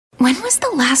When was the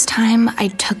last time I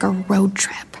took a road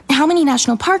trip? How many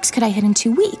national parks could I hit in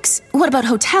 2 weeks? What about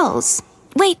hotels?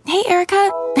 Wait, hey,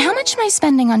 Erica, how much am I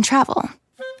spending on travel?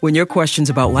 When your questions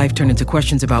about life turn into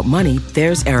questions about money,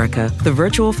 there's Erica, the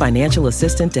virtual financial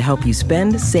assistant to help you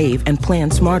spend, save, and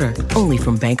plan smarter. Only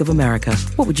from Bank of America.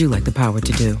 What would you like the power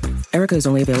to do? Erica is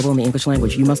only available in the English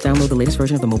language. You must download the latest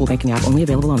version of the mobile banking app, only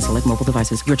available on select mobile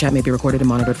devices. Your chat may be recorded and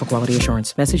monitored for quality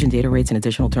assurance. Message and data rates and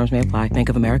additional terms may apply. Bank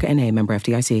of America N.A., member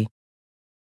FDIC.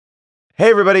 Hey,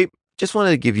 everybody. Just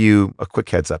wanted to give you a quick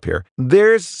heads up here.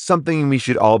 There's something we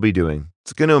should all be doing.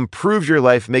 It's going to improve your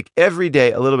life, make every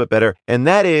day a little bit better, and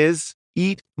that is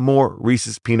eat more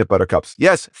Reese's Peanut Butter Cups.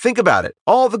 Yes, think about it.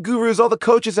 All the gurus, all the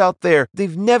coaches out there,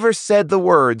 they've never said the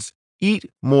words, eat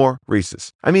more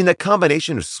Reese's. I mean, that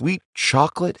combination of sweet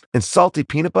chocolate and salty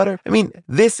peanut butter, I mean,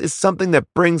 this is something that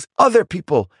brings other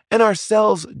people and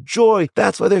ourselves joy.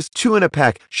 That's why there's 2 in a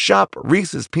pack. Shop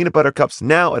Reese's Peanut Butter Cups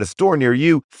now at a store near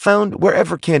you, found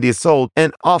wherever candy is sold,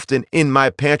 and often in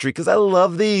my pantry, because I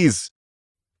love these.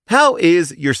 How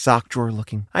is your sock drawer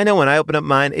looking? I know when I open up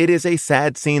mine, it is a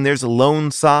sad scene. There's lone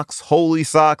socks, holy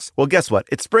socks. Well, guess what?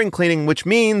 It's spring cleaning, which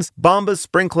means Bombas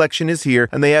Spring Collection is here,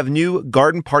 and they have new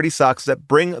garden party socks that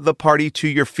bring the party to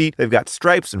your feet. They've got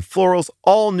stripes and florals,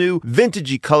 all new,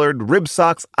 vintagey colored rib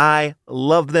socks. I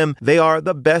love them. They are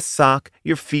the best sock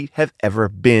your feet have ever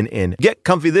been in. Get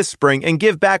comfy this spring and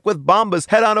give back with Bombas.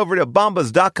 Head on over to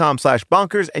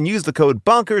bombas.com/bonkers and use the code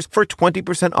BONKERS for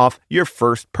 20% off your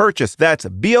first purchase. That's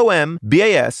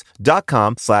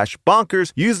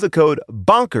BOMBAS.com/bonkers. Use the code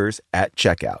BONKERS at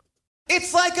checkout.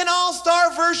 It's like an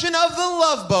all-star version of The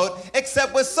Love Boat,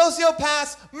 except with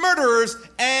sociopaths, murderers,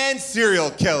 and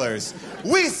serial killers.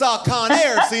 We saw Con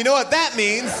Air, so you know what that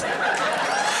means.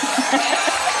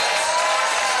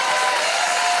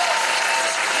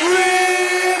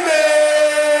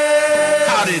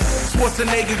 How did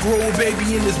Schwarzenegger grow a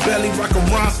baby in his belly? Rock a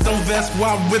rhinestone vest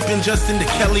while ripping Justin to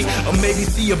Kelly. Or maybe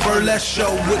see a burlesque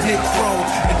show with Nick Crow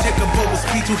and take a boat with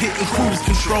speed to hitting cruise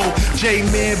control.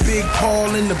 J-Man, Big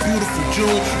Paul, and the beautiful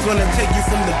June. Gonna take you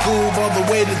from the goob all the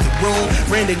way to the room.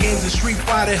 Ran the games of Street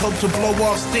Fighter, helped to blow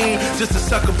off steam. Just a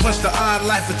sucker punch the odd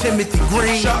life of Timothy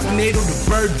Green. Sharknado,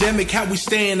 the birdemic, how we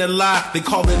staying alive. They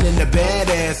calling in the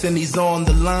badass and he's on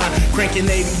the line. Cranking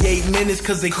 88 minutes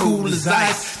cause they cool as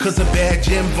ice. Cause a bad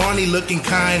Jim Varney looking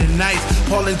kinda nice.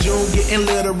 Paul and June getting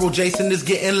literal, Jason is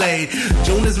getting laid.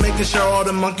 June is making sure all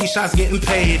the monkey shots getting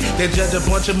paid. They judge a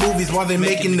bunch of movies while they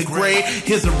making the grade.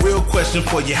 Here's a real question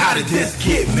for you, how did this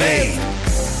get made?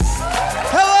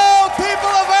 Hello, people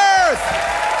of Earth!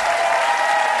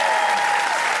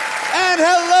 And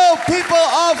hello, people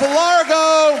of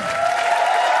Largo!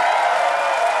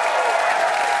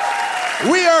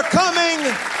 We are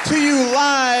coming to you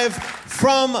live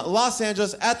from Los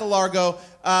Angeles at the Largo.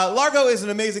 Largo is an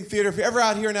amazing theater. If you're ever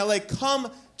out here in LA, come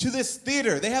to this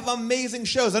theater. They have amazing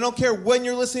shows. I don't care when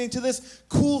you're listening to this,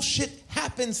 cool shit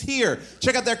happens here.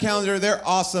 Check out their calendar. They're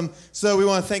awesome. So we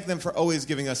want to thank them for always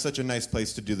giving us such a nice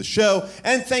place to do the show.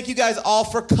 And thank you guys all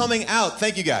for coming out.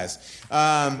 Thank you guys.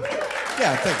 Thanks.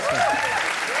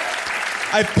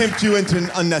 I pimped you into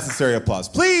unnecessary applause.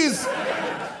 Please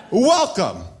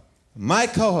welcome my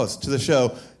co-host to the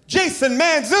show, Jason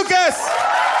Mantzoukas.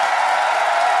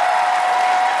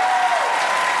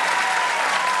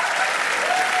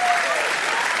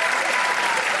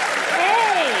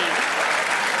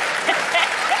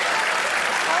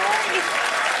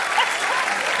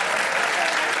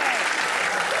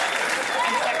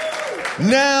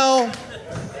 Now,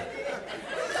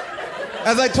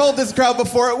 as I told this crowd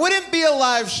before, it wouldn't be a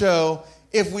live show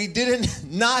if we didn't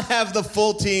not have the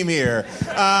full team here.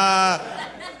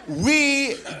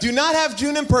 We do not have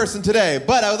June in person today,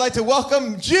 but I would like to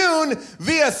welcome June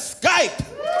via Skype.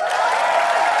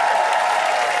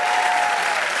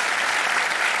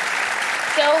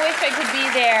 So wish I could be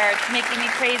there. It's making me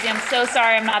crazy. I'm so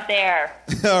sorry I'm not there.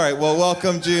 All right, well,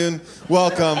 welcome, June.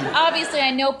 Welcome. And obviously, I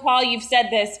know, Paul, you've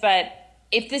said this, but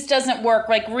if this doesn't work,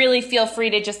 really feel free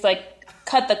to just,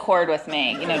 cut the cord with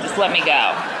me. Just let me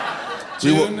go.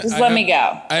 June, just let me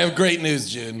go. I have great news,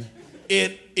 June.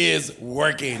 It is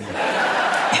working.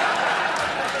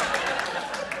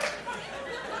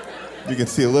 You can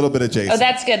see a little bit of Jason. Oh,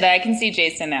 that's good. I can see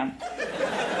Jason now.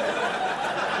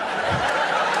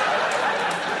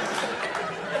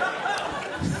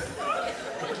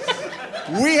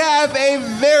 We have a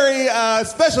very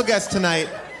special guest tonight.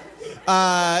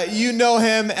 You know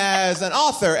him as an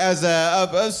author, as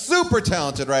a super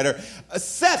talented writer.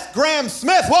 Seth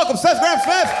Grahame-Smith. Welcome, Seth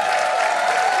Grahame-Smith.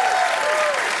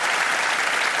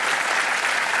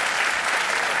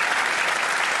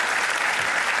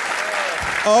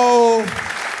 Oh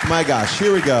My gosh,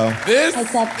 here we go. This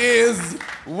is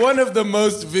one of the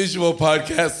most visual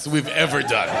podcasts we've ever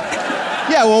done.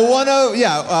 Yeah, well, one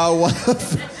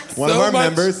of our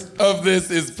members. Of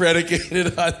this is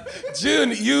predicated on June.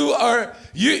 Do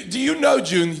you know,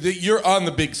 June, that you're on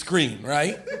the big screen,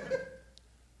 right?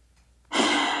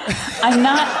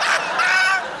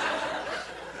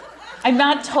 I'm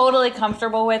not totally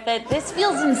comfortable with it. This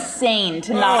feels insane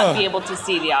to not be able to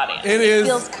see the audience. It is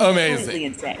feels completely amazing.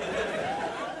 Insane.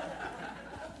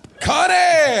 Con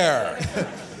Air!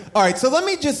 All right, so let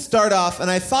me just start off,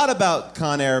 and I thought about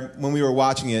Con Air when we were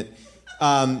watching it,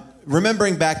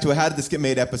 remembering back to a How Did This Get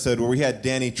Made episode where we had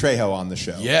Danny Trejo on the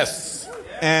show. Yes.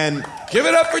 And give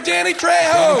it up for Danny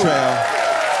Trejo!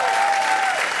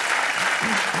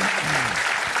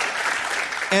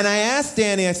 And I asked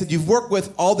Danny, I said, you've worked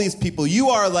with all these people. You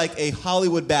are like a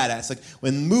Hollywood badass. Like,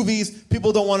 when movies,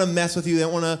 people don't want to mess with you. They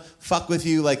don't want to fuck with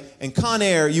you. Like, in Con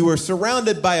Air, you were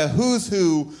surrounded by a who's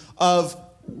who of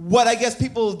what I guess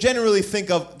people generally think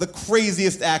of the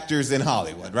craziest actors in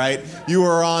Hollywood, right? You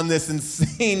were on this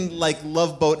insane, like,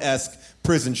 Love Boat-esque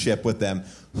prison ship with them.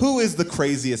 Who is the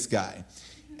craziest guy?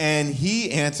 And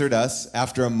he answered us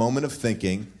after a moment of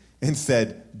thinking and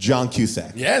said, John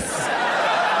Cusack. Yes.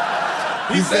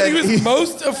 He said he was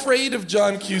most afraid of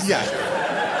John Cusack.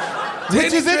 Yeah. Danny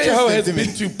Which is Trejo has interesting to me.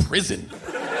 been to prison.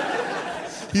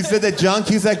 He said that John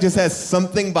Cusack just has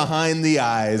something behind the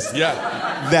eyes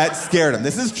that scared him.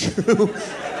 This is true.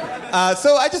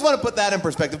 So I just want to put that in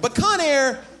perspective. But Con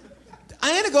Air,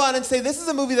 I'm going to go out and say this is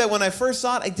a movie that when I first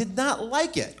saw it, I did not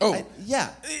like it.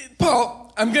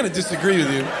 Paul, I'm going to disagree with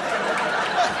you.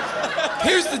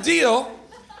 Here's the deal.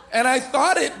 And I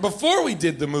thought it before we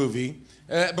did the movie.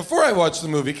 Before I watched the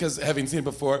movie, because having seen it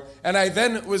before, and I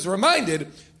then was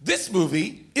reminded, this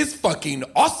movie is fucking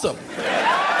awesome.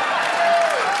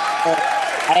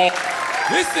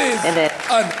 This is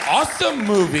an awesome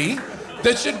movie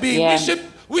that should be,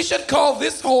 we should call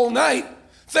this whole night,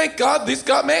 Thank God This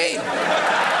Got Made.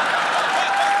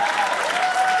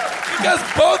 Because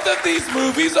both of these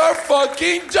movies are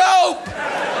fucking dope.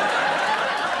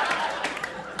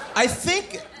 I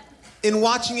think in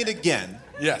watching it again,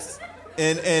 yes,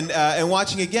 and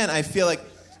watching again, I feel like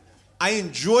I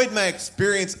enjoyed my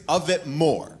experience of it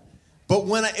more. But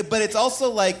but it's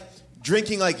also like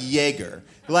drinking like Jaeger.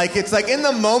 Like, it's like in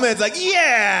the moment, it's like,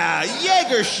 yeah,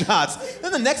 Jaeger shots.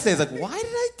 Then the next day, it's like, why did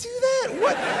I do that?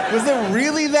 What was it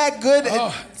really that good?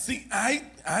 See, I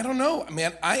don't know,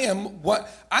 man. I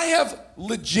have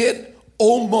legit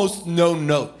almost no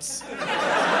notes.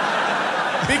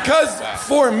 Because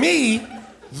for me,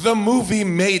 the movie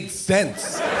made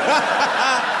sense.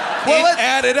 It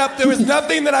added up. There was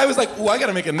nothing that I was like, oh, I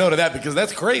gotta make a note of that because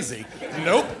that's crazy.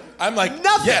 Nope. I'm like,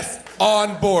 yes,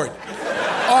 on board.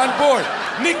 On board.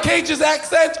 Nick Cage's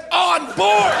accent, on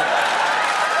board.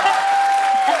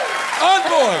 On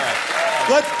board.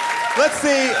 Let's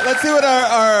see what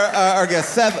our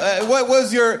guest Seth. What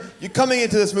was you coming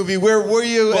into this movie? Where were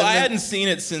you? Well, I hadn't seen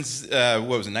it since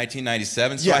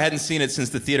 1997. So I hadn't seen it since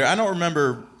the theater. I don't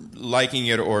remember liking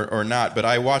it or not, but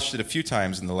I watched it a few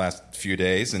times in the last few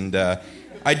days, and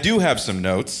I do have some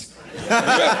notes. You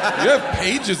have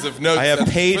pages of notes. I have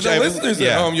pages. For the listeners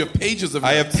at home, you have pages of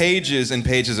notes. I have pages and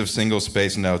pages of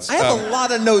single-space notes. I have a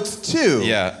lot of notes, too.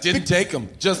 Yeah. Didn't take them.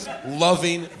 Just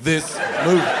loving this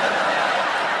movie.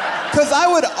 Because I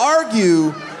would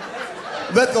argue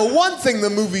that the one thing the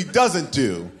movie doesn't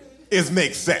do is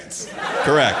make sense.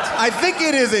 Correct. I think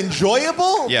it is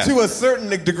enjoyable to a certain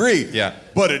degree. Yeah.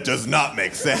 But it does not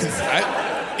make sense.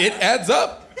 It adds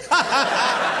up.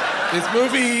 This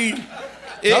movie,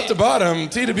 top to bottom,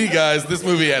 T to B guys, this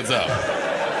movie adds up.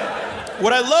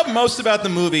 What I love most about the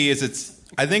movie is its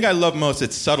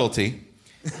subtlety.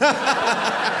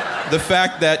 The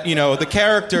fact that, the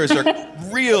characters are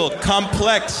real,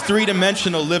 complex,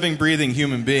 three-dimensional, living, breathing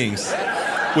human beings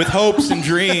with hopes and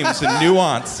dreams and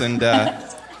nuance and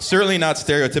certainly not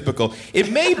stereotypical. It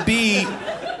may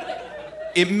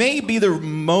be the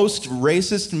most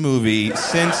racist movie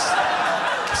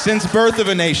since Birth of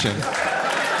a Nation.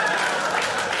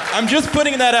 I'm just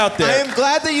putting that out there. I am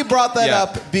glad that you brought that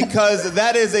up because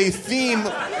that is a theme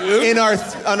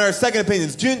on our second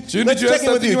opinions. June, did you have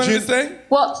something you wanted to say?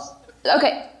 Well,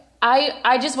 okay.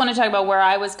 I just want to talk about where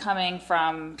I was coming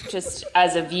from just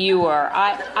as a viewer.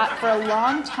 I for a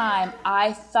long time,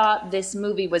 I thought this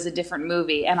movie was a different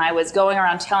movie, and I was going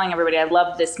around telling everybody I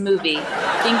loved this movie,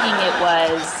 thinking it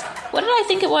was... What did I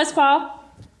think it was, Paul?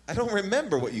 I don't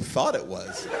remember what you thought it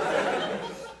was.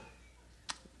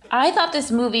 I thought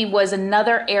this movie was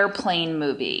another Airplane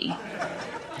movie.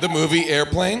 The movie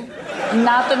Airplane?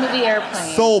 Not the movie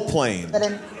Airplane. Soul Plane.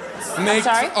 Snakes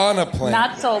sorry? on a plane.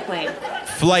 Not Soul Plane.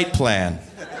 Flight plan.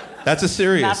 That's a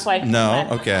serious. Not Flight No,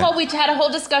 Plan. okay. Well, we had a whole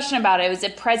discussion about it. It was a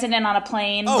president on a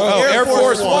plane. Oh, Air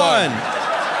Force One.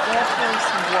 Air Force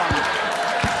One.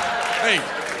 Hey,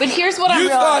 But here's what I'm you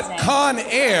realizing. thought Con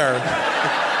Air,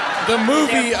 the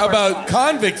movie about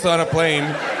convicts on a plane,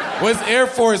 was Air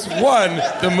Force One,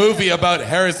 the movie about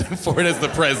Harrison Ford as the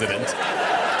president.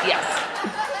 Yes.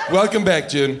 Welcome back,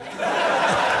 June.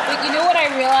 But you know what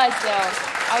I realized, though?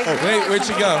 Wait, where'd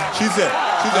she go? She's there.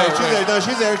 She's there. She's there. No,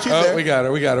 she's there. She's there. We got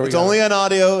her. It's only on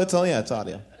audio. It's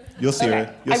audio. You'll see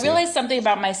her. You'll I see realized something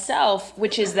about myself,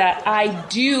 which is that I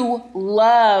do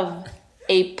love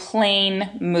a plane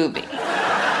movie.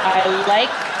 I like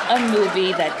a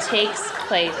movie that takes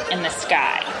place in the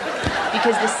sky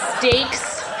because the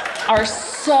stakes are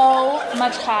so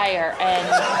much higher, and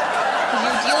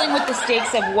you're dealing with the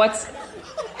stakes of what's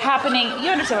happening.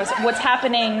 You understand what's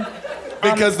happening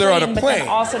Because they're on a but plane. then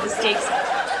also the stakes.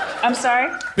 I'm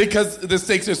sorry? Because the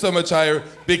stakes are so much higher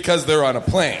because they're on a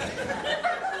plane.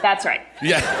 That's right.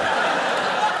 Yeah.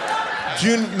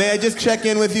 June, may I just check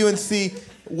in with you and see,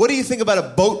 what do you think about a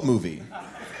boat movie?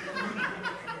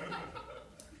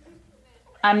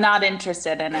 I'm not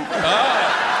interested in it.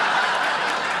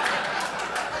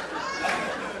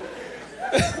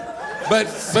 But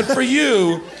for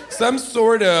you, some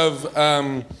sort of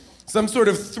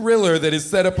thriller that is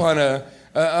set up on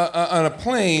a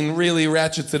plane really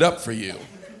ratchets it up for you.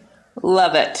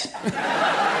 Love it.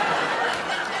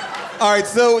 All right,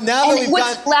 so now that we've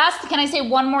got... Can I say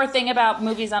one more thing about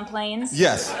movies on planes?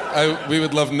 Yes. We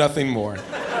would love nothing more.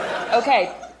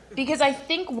 Okay, because I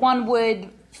think one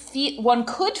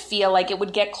could feel like it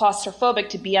would get claustrophobic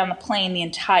to be on the plane the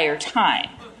entire time,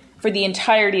 for the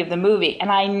entirety of the movie,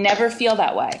 and I never feel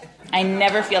that way. All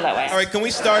right, can we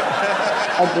start?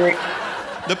 Agree.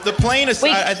 The plane is.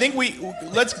 Wait. I think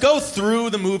let's go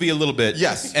through the movie a little bit.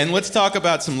 Yes. And let's talk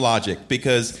about some logic,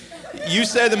 because you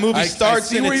said the movie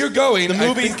starts. I see where you're going. The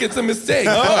movie. I think it's a mistake.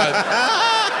 But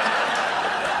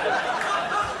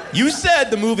You said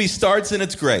the movie starts and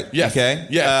it's great. Yes. Okay.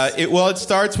 Yes. It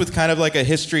starts with kind of like a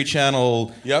History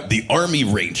Channel. Yep. The Army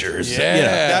Rangers.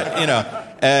 Yeah.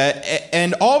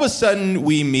 And all of a sudden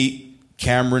we meet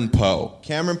Cameron Poe.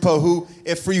 Cameron Poe, who,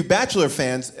 if for you Bachelor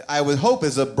fans, I would hope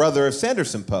is a brother of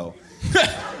Sanderson Poe.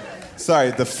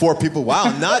 Sorry, the four people. Wow,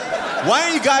 not. Why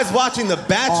are you guys watching The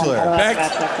Bachelor?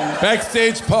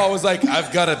 Backstage, Paul was like,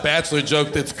 "I've got a Bachelor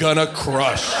joke that's gonna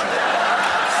crush."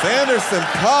 Sanderson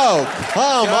Poe,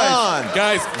 come on.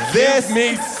 Guys, This give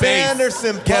me space.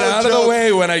 Sanderson Poe Get out of joke. the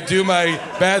way when I do my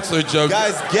Bachelor joke.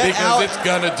 Guys, get because out. it's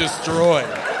gonna destroy.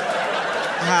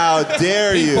 How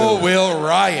dare you? People will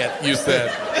riot, you said.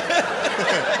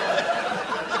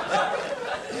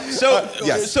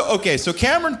 Yes. So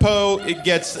Cameron Poe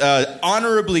gets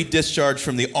honorably discharged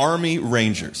from the Army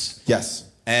Rangers. Yes.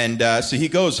 And so he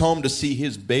goes home to see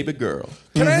his baby girl.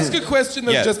 Can I ask a question,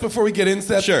 though, Yeah. just before we get into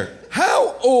that? Sure.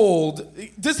 How old?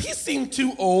 Does he seem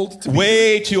too old to be?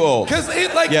 Way too old. Because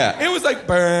it was like,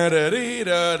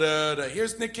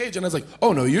 here's Nick Cage. And I was like,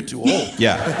 oh, no, you're too old.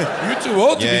 Yeah. You're too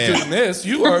old to Yeah, be yeah. doing this.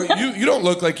 You don't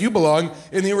look like you belong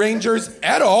in the Rangers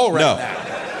at all right No. now.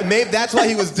 Maybe that's why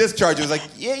he was discharged. He was like,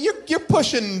 yeah, you're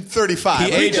pushing 35. He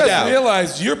We aged just out.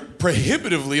 realized you're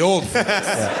prohibitively old for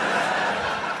this.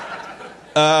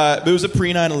 But it was a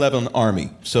pre-9/11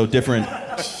 Army, so different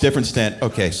stand.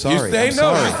 Okay, sorry. You say I'm no.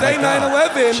 sorry. You say My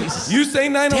God. 9/11. Jesus. You say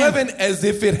 9/11 as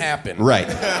if it happened. Right.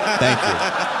 Thank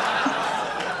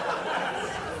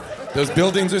you. Those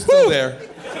buildings are still there.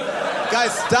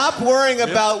 Guys, stop worrying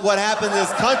about what happened in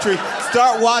this country.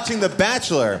 Start watching The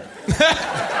Bachelor.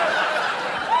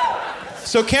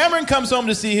 So Cameron comes home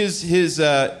to see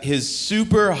his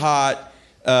super hot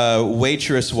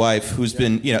waitress wife, who's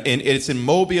been, it's in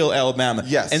Mobile, Alabama.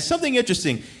 Yes. And something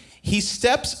interesting, he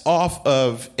steps off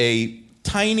of a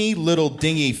tiny little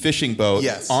dinghy fishing boat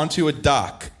Yes. onto a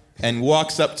dock and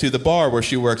walks up to the bar where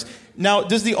she works. Now,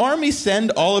 does the Army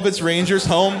send all of its Rangers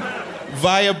home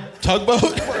via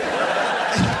tugboat?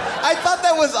 I thought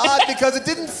that was odd because it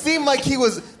didn't seem like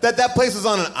that place was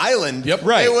on an island. Yep.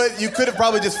 Right. You could have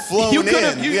probably just flown You could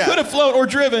have flown or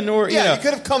driven or you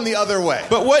could have come the other way.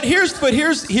 But here's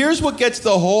what gets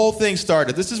the whole thing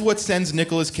started. This is what sends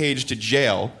Nicolas Cage to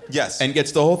jail. Yes. And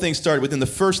gets the whole thing started within the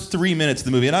first 3 minutes of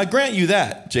the movie. And I grant you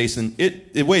that, Jason.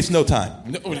 It wastes no time.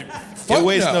 It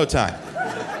wastes no time.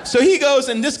 So he goes,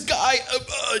 and this guy,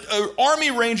 an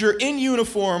Army Ranger in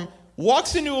uniform,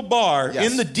 walks into a bar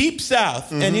in the deep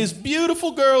South, and his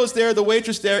beautiful girl is there, the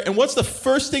waitress there, and what's the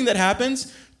first thing that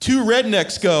happens? Two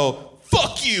rednecks go,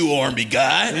 "Fuck you, Army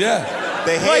guy." Yeah.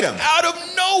 They hate him. Out of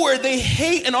nowhere, they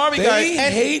hate an army guy. They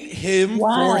hate him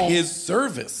for his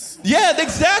service. Yeah,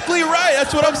 exactly right.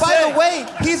 That's what I'm saying. By the way,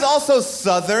 he's also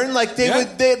Southern. Like they're.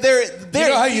 You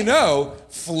know how you know?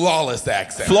 Flawless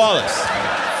accent. Flawless.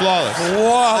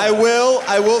 I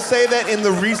will say that in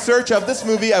the research of this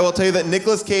movie, I will tell you that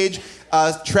Nicolas Cage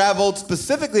traveled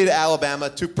specifically to Alabama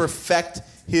to perfect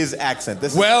his accent.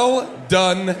 Well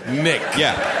done, Nick.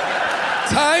 Yeah.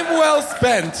 Time well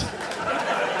spent.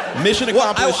 Mission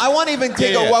accomplished. I want to even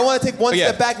take I want to take one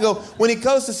step back and go, when he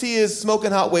goes to see his smoking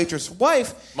hot waitress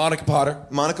wife, Monica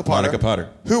Potter,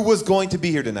 who was going to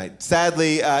be here tonight.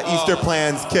 Sadly, Easter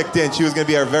plans kicked in. She was going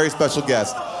to be our very special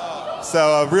guest.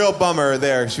 So a real bummer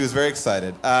there. She was very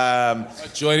excited.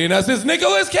 Joining us is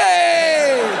Nicolas Cage.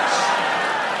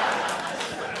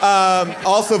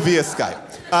 Also via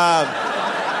Skype.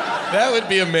 That would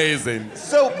be amazing.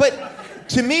 So, but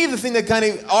to me, the thing that kind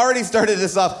of already started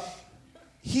this off,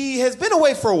 he has been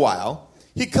away for a while.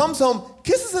 He comes home,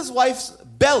 kisses his wife's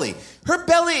belly. Her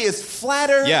belly is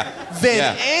flatter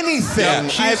than anything.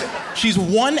 Yeah. She's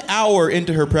 1 hour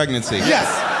into her pregnancy. Yes.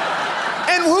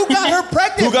 And who got her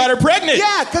pregnant? Who got her pregnant?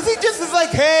 Yeah, because he just is like,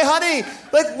 hey, honey,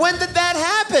 like, when did that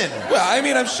happen? Well, I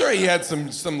mean, I'm sure he had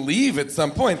some leave at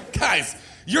some point. Guys,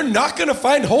 you're not going to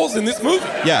find holes in this movie.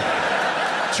 Yeah.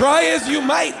 Try as you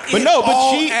might.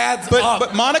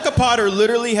 But Monica Potter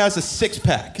literally has a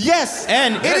six-pack. Yes.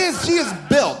 And she is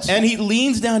built. And he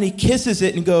leans down, he kisses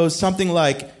it, and goes something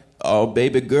like, "Oh,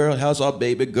 baby girl, how's our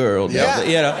baby girl?" Yeah.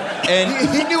 You know, and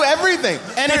he knew everything.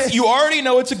 And you already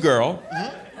know it's a girl,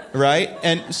 right?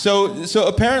 And so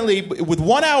apparently, with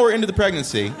 1 hour into the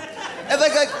pregnancy, and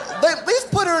like at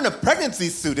least put her in a pregnancy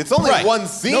suit. It's only one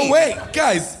scene. No way,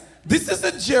 guys. This is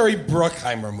a Jerry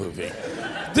Bruckheimer movie.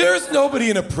 There's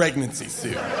nobody in a pregnancy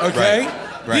suit, okay?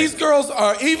 Right. These girls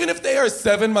are, even if they are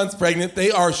 7 months pregnant, they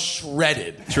are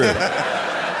shredded. True.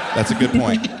 That's a good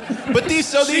point. But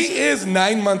she is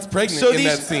 9 months pregnant in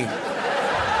that scene.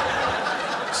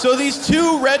 So these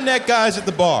two redneck guys at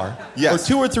the bar, yes. or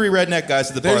 2 or 3 redneck guys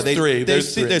at the bar.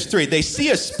 There's three. They see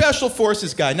a special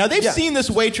forces guy. Now, they've seen this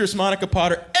waitress, Monica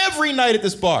Potter, every night at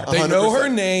this bar. They 100%. know her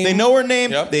name. They know her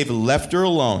name. Yep. They've left her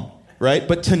alone, right?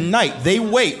 But tonight, they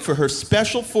wait for her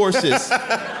special forces,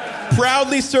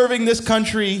 proudly serving this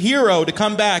country hero to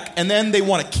come back, and then they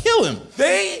want to kill him.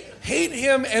 They hate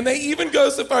him, and they even go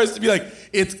so far as to be like,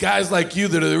 it's guys like you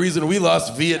that are the reason we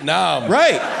lost Vietnam.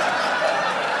 Right.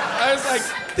 I was like,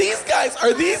 these guys,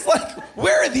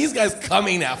 where are these guys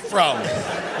coming out from?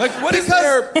 Like, what is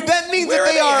their... That means where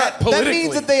that they are are... at politically? That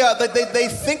means that they are... That they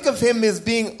think of him as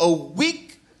being a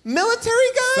weak military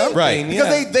guy? Something, right.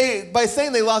 Because they by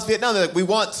saying they lost Vietnam, they're like, we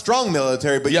want strong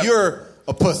military, but you're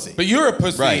a pussy. But you're a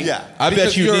pussy. Right. Yeah. I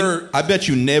bet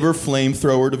you never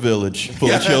flamethrowered a village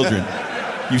full of children.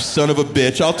 You son of a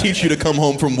bitch. I'll teach you to come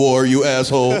home from war, you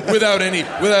asshole. Without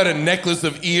a necklace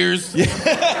of ears.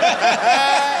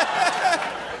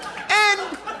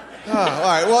 Oh, all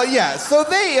right. Well, yeah. So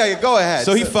they go ahead.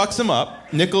 So he fucks him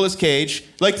up. Nicolas Cage,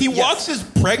 like he walks his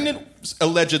pregnant,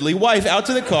 allegedly wife out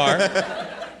to the car,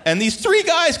 and these 3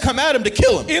 guys come at him to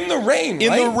kill him in the rain.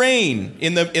 In the rain,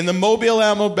 in the Mobile,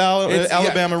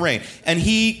 Alabama rain, and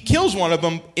he kills one of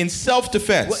them in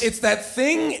self-defense. Well, it's that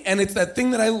thing, and it's that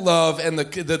thing that I love, and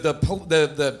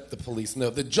the police know.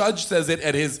 The judge says it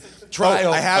at his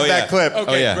trial. I have that clip.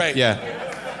 Okay, great.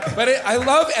 Yeah. But I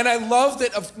love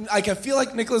that. Like, I feel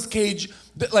like Nicolas Cage.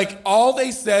 Like, all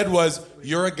they said was,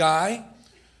 "You're a guy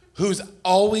who's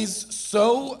always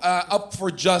so up for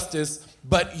justice,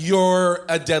 but you're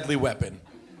a deadly weapon."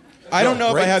 I don't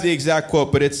know if I have the exact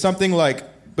quote, but it's something like,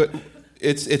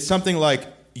 it's something like,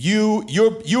 you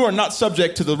are not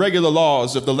subject to the regular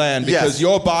laws of the land because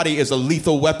your body is a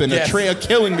lethal weapon, a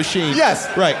killing machine. Yes.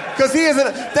 Right. Because he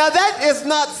isn't. Now, that is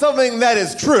not something that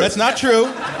is true. That's not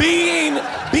true. Being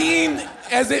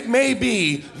as it may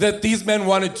be that these men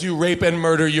wanted to rape and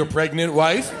murder your pregnant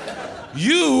wife,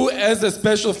 you, as a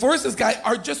special forces guy,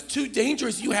 are just too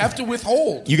dangerous. You have to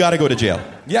withhold. You got to go to jail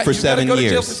for 7 years. You got to go to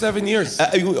jail for 7 years.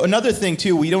 Another thing,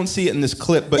 too, we don't see it in this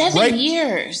clip, but 7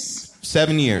 years.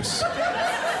 7 years.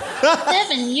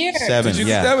 7 years. 7, Did you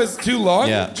think that was too long,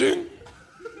 June?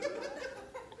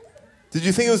 Did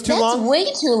you think it was too long? That's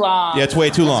way too long. Yeah, it's way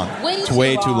too long. It's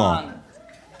way too long.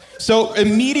 So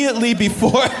immediately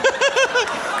before...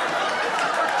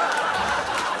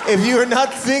 If you are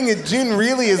not seeing it, June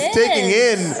really is taking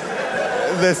in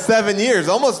the 7 years,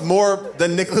 almost more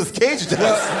than Nicolas Cage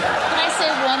does.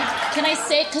 Can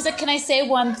I say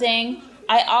one thing?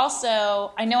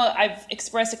 I know I've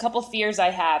expressed a couple fears I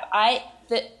have.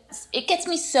 It gets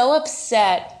me so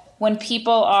upset when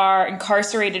people are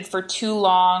incarcerated for too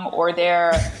long, or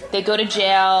they go to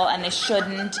jail and they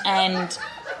shouldn't, and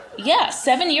Yeah,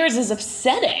 7 years is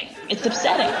upsetting. It's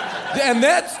upsetting. And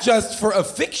that's just for a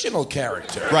fictional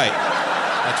character. Right.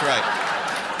 That's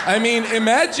right. I mean,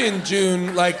 imagine,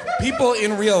 June, like, people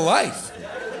in real life.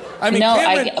 I mean,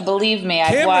 no, believe me,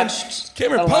 I've watched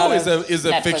Cameron Poe is a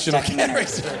Netflix fictional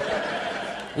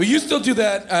character. Well, you still do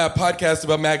that podcast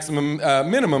about maximum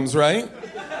minimums, right?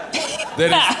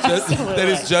 That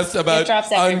is just about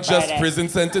unjust Friday. prison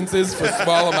sentences for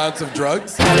small amounts of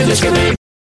drugs.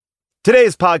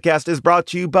 Today's podcast is brought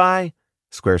to you by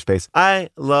Squarespace. I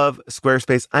love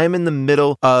Squarespace. I'm in the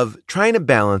middle of trying to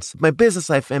balance my business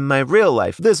life and my real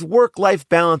life. This work-life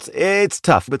balance, it's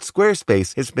tough, but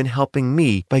Squarespace has been helping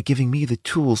me by giving me the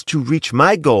tools to reach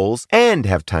my goals and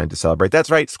have time to celebrate.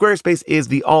 That's right. Squarespace is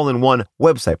the all-in-one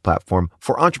website platform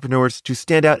for entrepreneurs to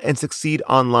stand out and succeed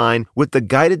online. With the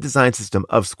guided design system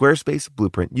of Squarespace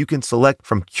Blueprint, you can select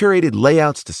from curated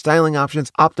layouts to styling options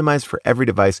optimized for every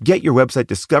device. Get your website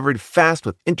discovered fast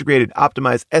with integrated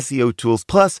optimized SEO tools.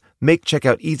 Plus, make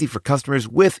checkout easy for customers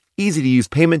with easy-to-use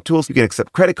payment tools. You can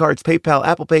accept credit cards, PayPal,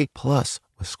 Apple Pay. Plus,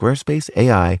 with Squarespace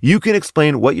AI, you can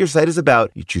explain what your site is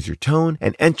about. You choose your tone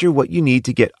and enter what you need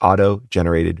to get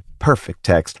auto-generated perfect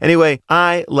text. Anyway,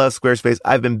 I love Squarespace.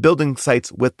 I've been building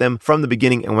sites with them from the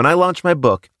beginning. And when I launched my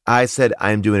book, I said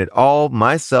I'm doing it all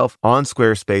myself on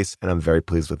Squarespace, and I'm very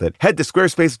pleased with it. Head to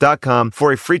squarespace.com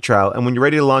for a free trial. And when you're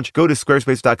ready to launch, go to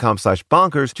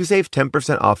squarespace.com/bonkers to save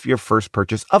 10% off your first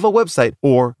purchase of a website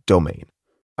or domain.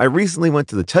 I recently went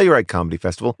to the Telluride Comedy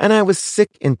Festival, and I was sick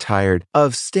and tired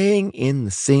of staying in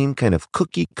the same kind of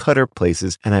cookie-cutter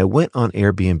places, and I went on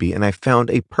Airbnb, and I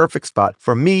found a perfect spot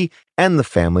for me and the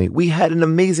family. We had an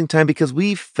amazing time because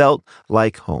we felt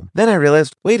like home. Then I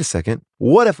realized, wait a second,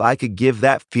 what if I could give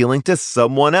that feeling to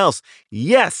someone else?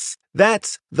 Yes!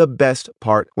 That's the best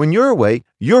part. When you're away,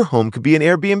 your home could be an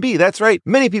Airbnb. That's right.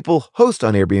 Many people host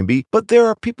on Airbnb, but there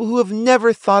are people who have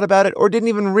never thought about it or didn't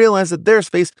even realize that their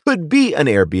space could be an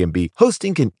Airbnb.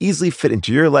 Hosting can easily fit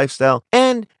into your lifestyle,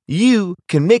 and you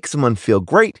can make someone feel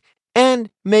great and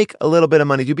make a little bit of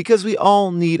money too, because we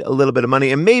all need a little bit of money.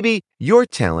 And maybe your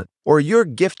talent or your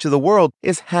gift to the world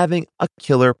is having a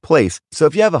killer place. So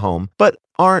if you have a home, but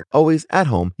aren't always at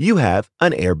home, you have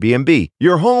an Airbnb.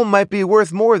 Your home might be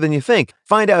worth more than you think.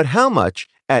 Find out how much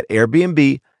at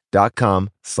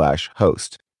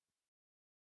airbnb.com/host.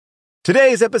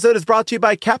 Today's episode is brought to you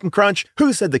by Captain Crunch.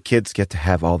 Who said the kids get to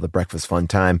have all the breakfast fun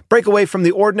time? Break away from the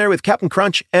ordinary with Captain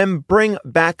Crunch and bring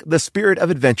back the spirit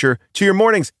of adventure to your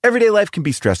mornings. Everyday life can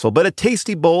be stressful, but a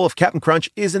tasty bowl of Captain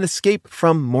Crunch is an escape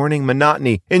from morning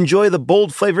monotony. Enjoy the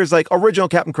bold flavors like original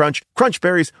Captain Crunch, Crunch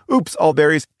Berries, Oops All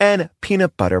Berries, and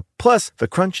peanut butter. Plus, the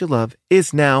crunch you love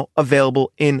is now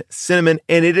available in cinnamon,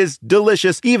 and it is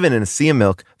delicious. Even in a sea of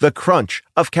milk, the crunch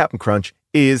of Captain Crunch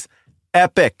is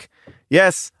epic.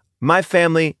 Yes, my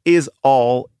family is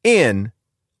all in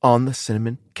on the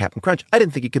cinnamon Captain Crunch. I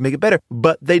didn't think you could make it better,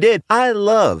 but they did. I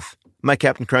love my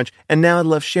Captain Crunch, and now I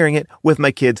love sharing it with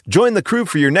my kids. Join the crew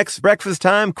for your next breakfast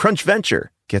time crunch venture.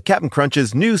 Get Captain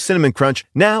Crunch's new Cinnamon Crunch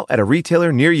now at a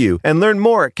retailer near you, and learn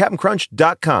more at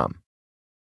CaptainCrunch.com.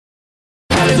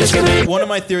 One of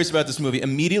my theories about this movie,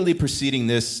 immediately preceding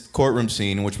this courtroom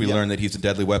scene in which we learn that he's a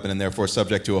deadly weapon and therefore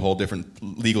subject to a whole different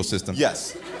legal system.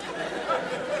 Yes.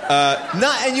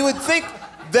 And you would think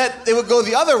that they would go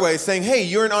the other way, saying, hey,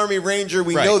 you're an Army Ranger.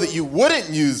 We know that you wouldn't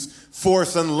use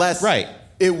force unless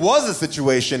it was a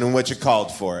situation in which it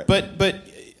called for it. But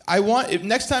I want, if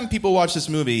next time people watch this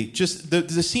movie, just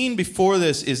the scene before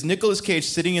this is Nicolas Cage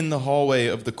sitting in the hallway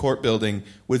of the court building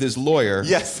with his lawyer.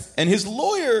 Yes. And his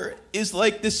lawyer is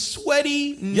like this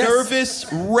sweaty, nervous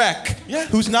wreck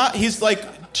who's not, his like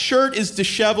shirt is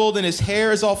disheveled and his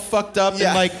hair is all fucked up and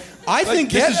like, I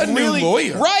think this is really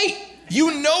lawyer. Right.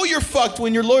 You know you're fucked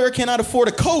when your lawyer cannot afford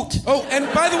a coat. Oh, and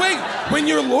by the way, when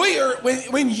your lawyer,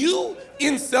 when you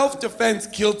in self-defense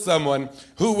killed someone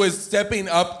who was stepping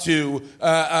up to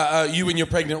you and your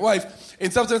pregnant wife, in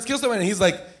self-defense killed someone, and he's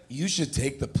like, you should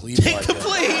take the plea. Take the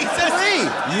plea.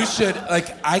 You should,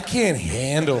 like, I can't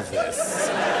handle this.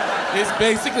 It's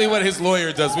basically what his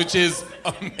lawyer does, which is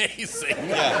amazing.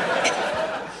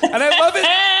 Yeah. And I love it.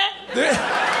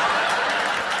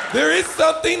 There is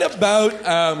something about,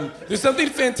 there's something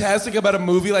fantastic about a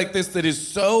movie like this that is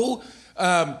so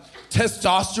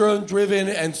testosterone-driven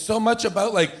and so much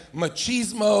about, like,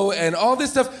 machismo and all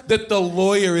this stuff that the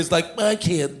lawyer is like, I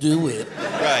can't do it.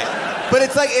 Right. But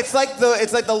it's like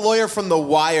the lawyer from The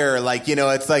Wire, like, you know,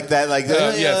 it's like that, like,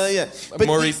 But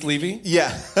Maurice Levy?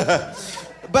 Yeah. But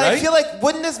right? I feel like,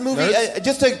 wouldn't this movie,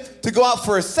 just to go out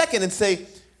for a second and say,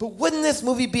 But wouldn't this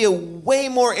movie be a way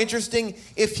more interesting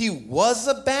if he was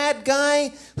a bad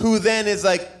guy who then is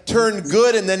like turned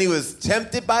good and then he was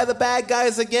tempted by the bad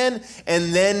guys again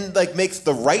and then like makes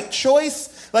the right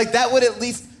choice? Like that would at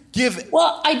least give...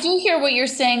 Well, I do hear what you're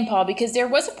saying, Paul, because there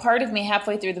was a part of me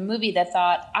halfway through the movie that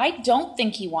thought, I don't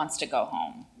think he wants to go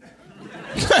home.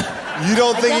 You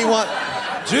don't think he wants...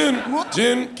 June,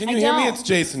 can you hear me? It's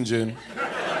Jason, June.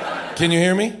 Can you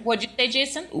hear me? What'd you say,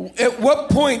 Jason? At what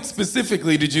point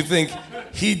specifically did you think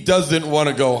he doesn't want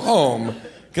to go home?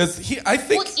 Because I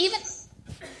think... Well, even...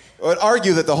 I would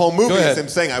argue that the whole movie is him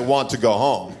saying, I want to go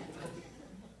home.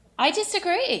 I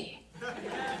disagree.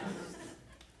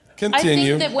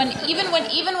 Continue. I think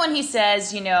that even when he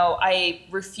says, you know, I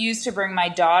refuse to bring my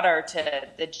daughter to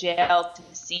the jail to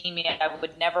see me, I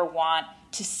would never want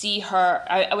to see her,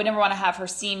 I would never want to have her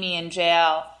see me in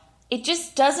jail. It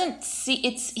just doesn't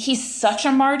he's such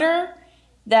a martyr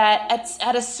that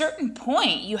at a certain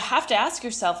point you have to ask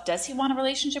yourself, does he want a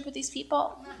relationship with these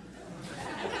people?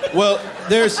 Well,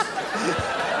 there's...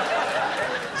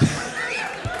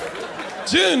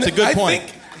 June, it's a good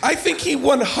point. I think he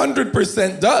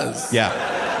 100% does.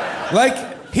 Yeah.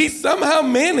 Like, he somehow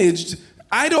managed,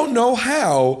 I don't know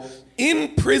how,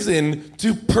 in prison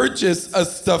to purchase a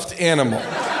stuffed animal.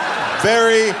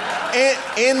 Very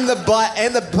in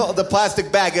the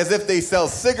plastic bag, as if they sell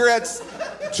cigarettes,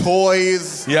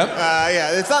 toys. Yep.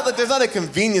 Yeah, it's not that there's not a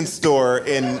convenience store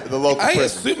in the local prison. I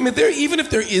assume even if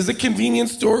there is a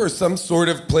convenience store or some sort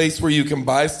of place where you can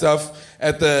buy stuff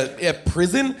at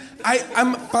prison,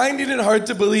 I'm finding it hard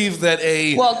to believe that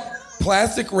a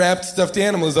plastic wrapped stuffed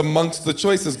animal is amongst the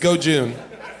choices. Go, June.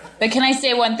 But can I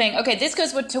say one thing? Okay, this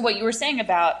goes to what you were saying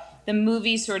about the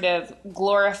movie sort of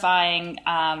glorifying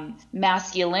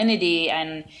masculinity,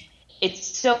 and it's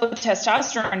so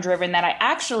testosterone driven that I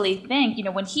actually think, you know,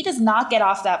 when he does not get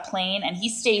off that plane and he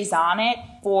stays on it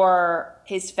for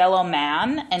his fellow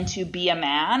man and to be a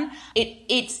man,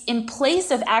 it's in place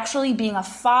of actually being a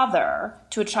father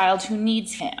to a child who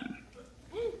needs him.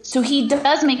 So he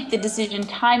does make the decision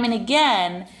time and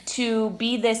again to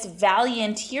be this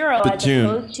valiant hero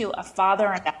opposed to a father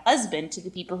and a husband to the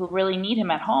people who really need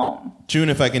him at home. June,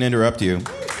 if I can interrupt you. Thank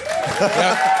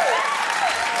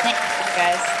you,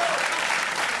 guys.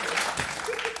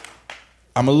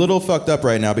 I'm a little fucked up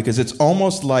right now because it's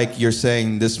almost like you're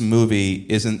saying this movie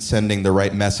isn't sending the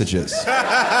right messages.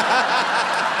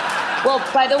 Well,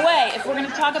 by the way, if we're going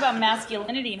to talk about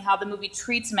masculinity and how the movie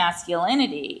treats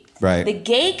masculinity, right. The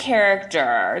gay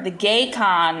character, the gay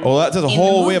con... Oh, that's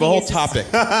we have a whole topic.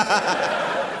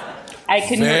 I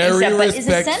couldn't hear what you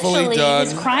said, but is essentially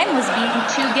his crime was being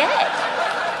too gay.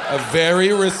 A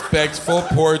very respectful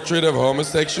portrait of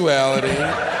homosexuality.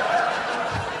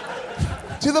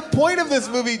 To the point of this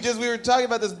movie, we were talking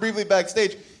about this briefly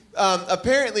backstage.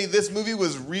 Apparently, this movie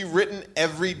was rewritten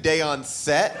every day on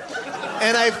set.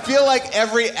 And I feel like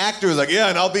every actor was like, yeah,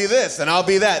 and I'll be this, and I'll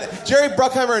be that. Jerry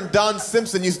Bruckheimer and Don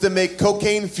Simpson used to make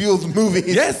cocaine-fueled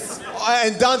movies. Yes.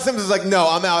 And Don Simpson was like, no,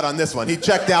 I'm out on this one. He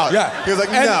checked out. Yeah. He was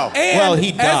like, no. Well,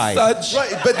 he died.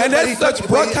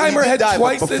 Bruckheimer had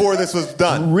twice... before this was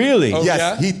done. Really? Oh, yes,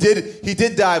 yeah? he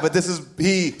did die, but this is...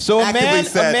 So a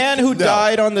man who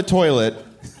died on the toilet...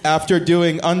 after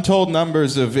doing untold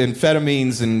numbers of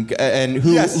amphetamines and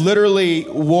who literally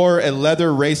wore a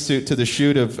leather race suit to the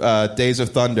shoot of Days of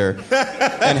Thunder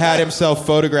and had himself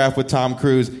photographed with Tom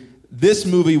Cruise, this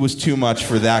movie was too much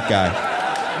for that guy.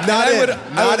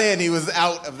 Not in. He was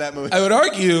out of that movie. I would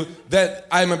argue that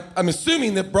I'm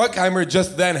assuming that Bruckheimer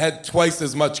just then had twice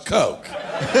as much coke,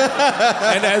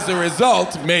 and as a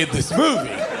result made this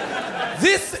movie.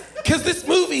 Because this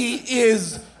movie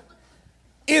is,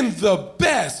 in the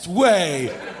best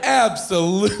way,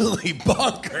 absolutely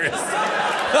bonkers.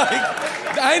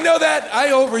 I know that I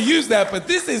overuse that, but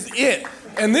this is it,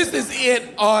 and this is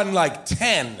it on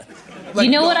 10. You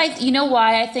know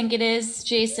why I think it is,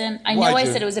 Jason? I know I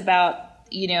said it was about,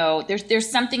 there's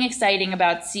something exciting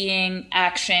about seeing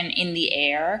action in the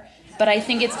air, but I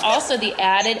think it's also the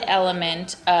added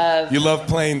element of... You love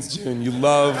planes, June. You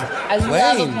love planes.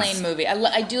 I love a plane movie.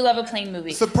 I do love a plane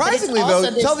movie. Surprisingly,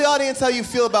 though, tell the audience how you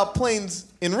feel about planes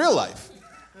in real life.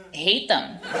 Hate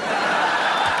them.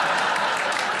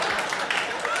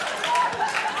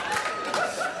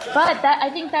 But I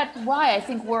think that's why. I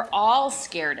think we're all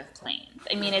scared of planes.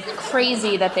 I mean, it's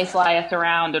crazy that they fly us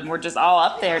around and we're just all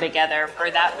up there together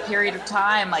for that period of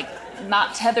time,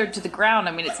 not tethered to the ground.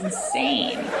 I mean, it's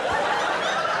insane.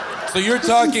 So you're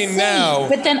talking now.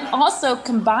 But then also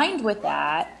combined with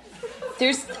that,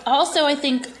 there's also, I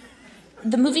think,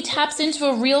 the movie taps into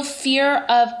a real fear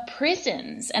of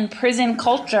prisons and prison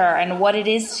culture and what it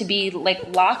is to be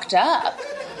locked up.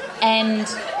 And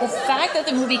the fact that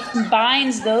the movie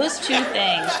combines those two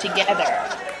things together,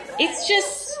 it's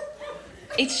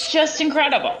just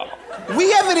incredible.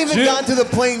 We haven't even gotten to the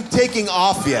plane taking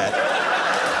off yet.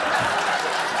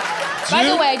 By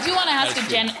the way, I do want to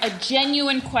ask a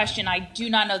genuine question I do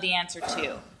not know the answer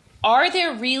to. Are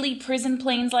there really prison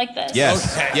planes like this?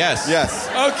 Yes. Okay. Yes.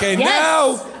 Okay,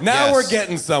 Yes. now Yes. we're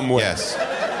getting somewhere. Yes.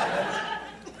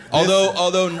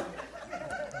 Although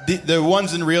the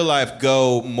ones in real life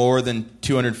go more than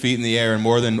 200 feet in the air and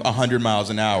more than 100 miles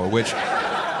an hour, which...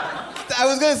 I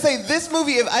was going to say, this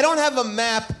movie, if I don't have a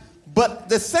map, but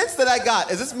the sense that I got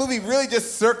is this movie really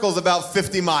just circles about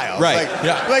 50 miles. Right,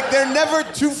 Like they're never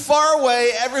too far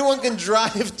away. Everyone can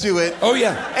drive to it. Oh,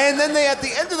 yeah. And then they, at the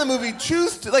end of the movie,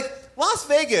 choose to, like, Las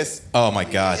Vegas. Oh, my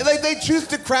God. Like, they choose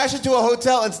to crash into a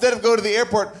hotel instead of go to the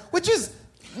airport, which is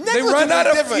They run out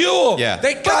of different. fuel. Yeah.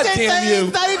 They But goddamn you.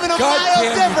 it's not even a Goddamn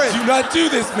mile different. you. Do not do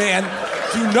this, man.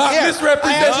 Do not Here, misrepresent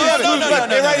I actually this have it. movie.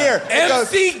 Look, right here. It goes,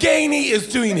 MC Gainey is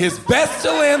doing his best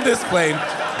to land this plane.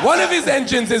 One of his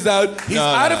engines is out. He's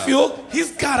out of fuel.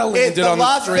 He's got to land it on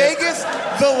the strip.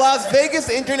 The Las Vegas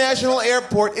International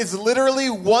Airport is literally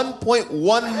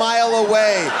 1.1 mile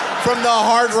away from the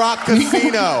Hard Rock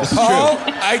Casino. Paul,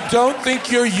 I don't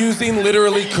think you're using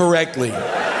literally correctly.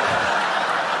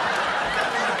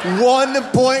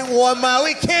 1.1 mile.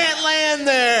 We can't land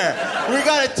there. We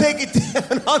got to take it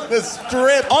down on the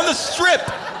strip. On the strip,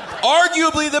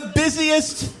 arguably the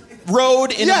busiest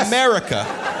road in America.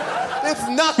 It's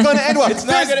not going to end well. It's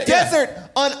not There's gonna- desert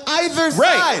on either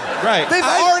side. Right. They've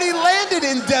already landed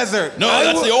in desert. No,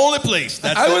 that's the only place.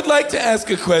 I would like to ask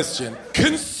a question.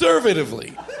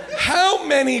 Conservatively, how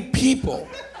many people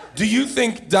do you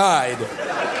think died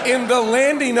in the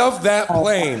landing of that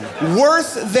plane?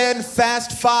 Worse than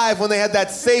Fast Five when they had that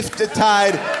safety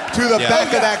tied to the back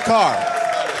of that car.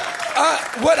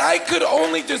 What I could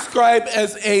only describe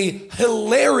as a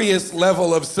hilarious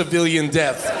level of civilian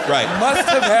death must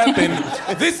have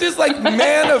happened. This is like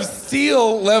Man of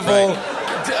Steel level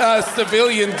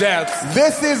civilian deaths.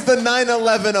 This is the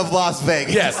 9/11 of Las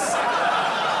Vegas.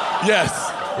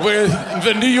 Yes, where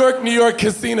the New York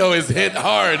casino is hit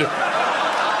hard.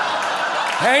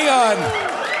 Hang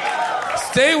on.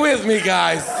 Stay with me,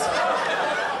 guys.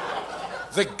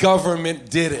 The government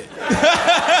did it.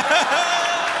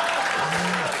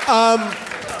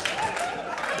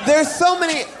 There's so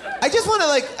many. I just want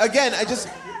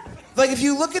to if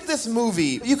you look at this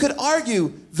movie, you could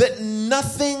argue that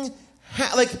nothing,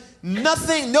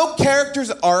 no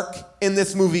character's arc in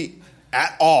this movie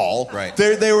at all. Right.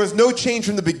 There was no change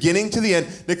from the beginning to the end.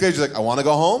 Nick Cage's like, I want to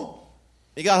go home.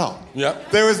 He got home.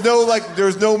 Yep. There was no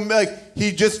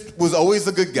he just was always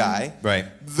the good guy. Right.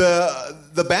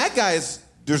 The bad guys,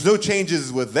 there's no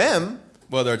changes with them.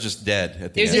 Well, they're just dead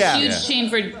at the There's end. a huge change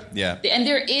for... Yeah. And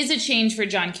there is a change for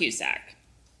John Cusack.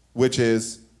 Which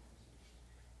is?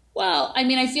 Well, I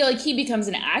mean, I feel like he becomes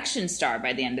an action star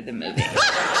by the end of the movie.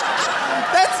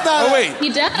 That's not... Oh, wait. He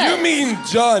does. You mean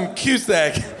John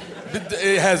Cusack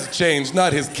it has changed,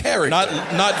 not his character.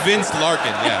 Not Vince Larkin,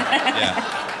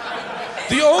 yeah.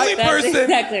 The only That's person,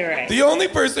 exactly right. The only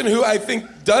person who I think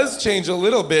does change a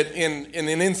little bit in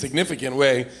an insignificant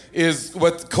way is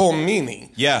what Cole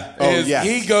Meany. Yeah.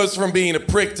 He goes from being a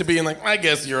prick to being like, I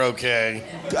guess you're okay.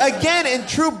 Again, in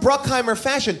true Bruckheimer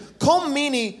fashion, Cole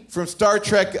Meany from Star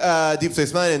Trek Deep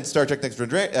Space Nine and Star Trek Next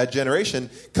Generation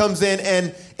comes in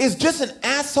and is just an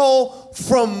asshole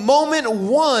from moment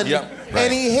one. Yep.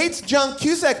 And he hates John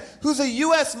Cusack, who's a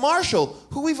U.S. Marshal,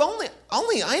 who we've only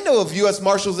I know of U.S.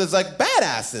 Marshals as like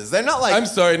badasses. They're not like... I'm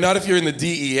sorry, not if you're in the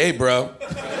DEA, bro.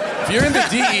 If you're in the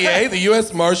DEA, the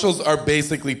U.S. Marshals are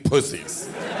basically pussies.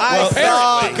 I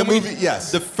saw the Can we- movie,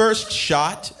 yes. The first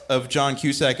shot of John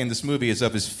Cusack in this movie is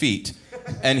of his feet,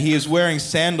 and he is wearing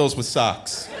sandals with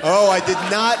socks. Oh, I did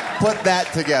not put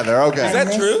that together. Okay. Is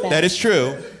that true? That is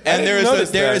true. And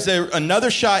there is another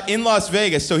shot in Las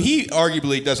Vegas, so he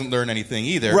arguably doesn't learn anything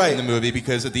either in the movie,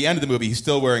 because at the end of the movie he's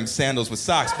still wearing sandals with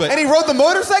socks. But And he rode the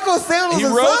motorcycle with sandals he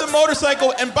and rode socks? the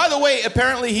motorcycle, and by the way,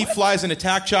 apparently he flies an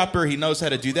attack chopper. He knows how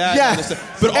to do that. Yeah. And this-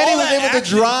 but and all he was that able to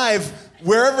action- drive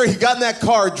wherever he got in that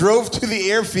car, drove to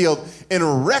the airfield in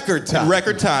record time.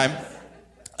 Record time.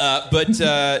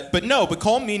 But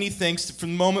Cole Meany thinks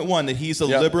from moment one that he's a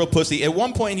liberal pussy. At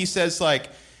one point he says like,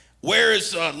 where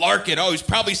is Larkin? Oh, he's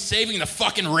probably saving the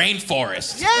fucking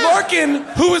rainforest. Yeah. Larkin,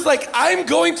 who is like, I'm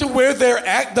going to where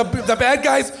the bad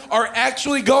guys are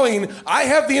actually going. I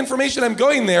have the information. I'm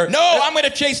going there. No, I'm going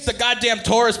to chase the goddamn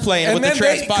tourist plane And with the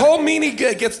then transponder. Cole Meany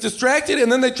gets distracted,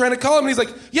 and then they're trying to call him, and he's like,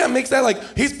 yeah, makes that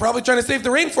like, he's probably trying to save the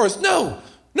rainforest.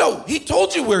 No, he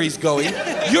told you where he's going.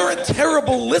 You're a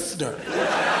terrible listener.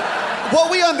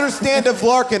 what we understand of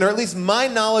Larkin, or at least my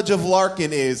knowledge of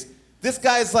Larkin, is this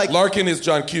guy's like... Larkin is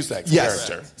John Cusack's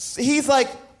character. He's like,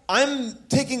 I'm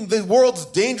taking the world's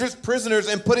dangerous prisoners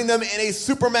and putting them in a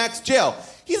supermax jail.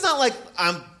 He's not like,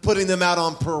 I'm putting them out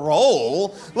on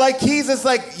parole. Like, he's just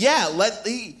like,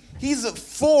 he's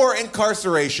for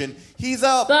incarceration.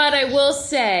 But I will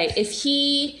say,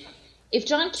 if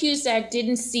John Cusack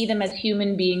didn't see them as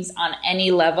human beings on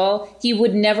any level, he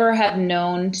would never have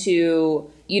known to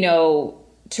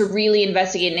really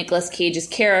investigate Nicolas Cage's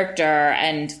character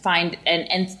and find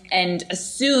and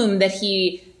assume that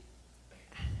he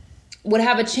would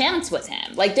have a chance with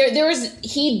him. Like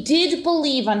he did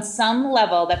believe on some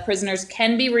level that prisoners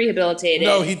can be rehabilitated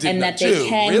and that they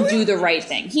can do the right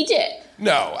thing. He did.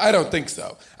 No, I don't think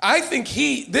so. I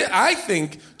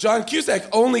think John Cusack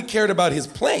only cared about his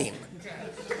plane.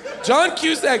 John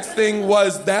Cusack's thing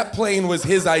was that plane was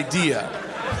his idea.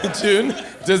 June,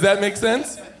 does that make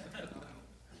sense?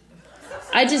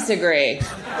 I disagree.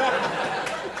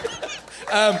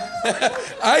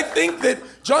 I think that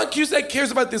John Cusack cares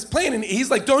about this plane, and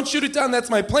he's like, don't shoot it down, that's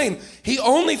my plane. He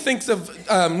only thinks of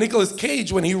Nicolas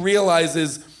Cage when he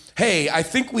realizes, hey, I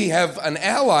think we have an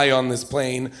ally on this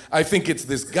plane. I think it's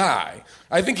this guy.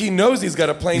 I think he knows he's got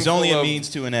a plane full of... He's only a means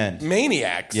to an end.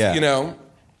 Maniacs,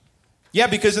 Yeah,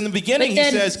 because in the beginning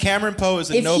he says Cameron Poe is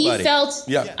a nobody.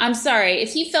 I'm sorry.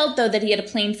 If he felt, though, that he had a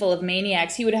plane full of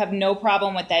maniacs, he would have no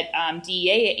problem with that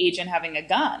DEA agent having a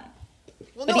gun.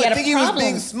 Well, no, I think he was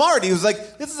being smart. He was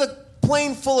like, this is a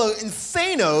plane full of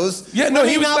insanos. Yeah, no,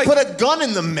 he was not like, put a gun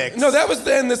in the mix. No, that was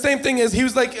the same thing as he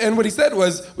was like, and what he said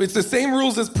was, it's the same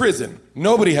rules as prison.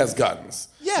 Nobody has guns.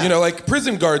 Yeah. Like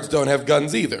prison guards don't have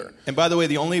guns either. And by the way,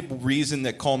 the only reason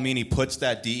that Colmini puts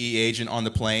that DEA agent on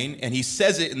the plane, and he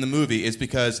says it in the movie, is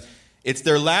because it's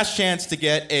their last chance to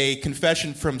get a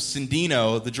confession from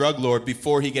Sandino, the drug lord,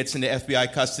 before he gets into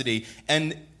FBI custody.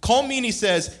 And Colmini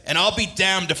says, and I'll be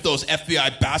damned if those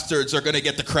FBI bastards are going to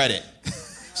get the credit.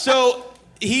 So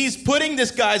he's putting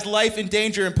this guy's life in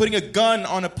danger and putting a gun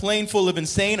on a plane full of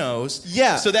insanos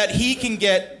so that he can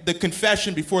get the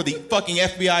confession before the fucking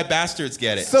FBI bastards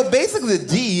get it. So basically the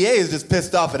DEA is just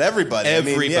pissed off at everybody.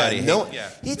 Everybody.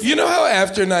 You know how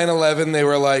after 9/11 they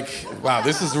were like, wow,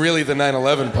 this is really the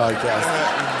 9/11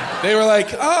 podcast. They were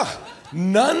like,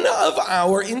 none of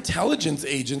our intelligence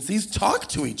agencies talk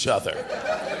to each other.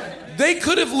 They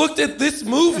could have looked at this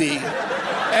movie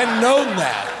and known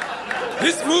that.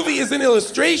 This movie is an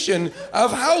illustration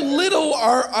of how little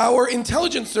our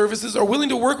intelligence services are willing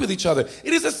to work with each other.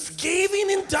 It is a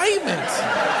scathing indictment.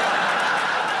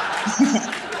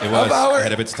 It was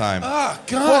ahead of its time. Oh,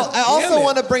 God. Well, I also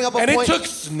want to bring up a point. And it took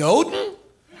Snowden?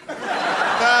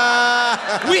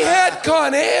 We had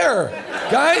Con Air,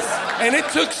 guys, and it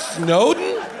took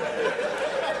Snowden?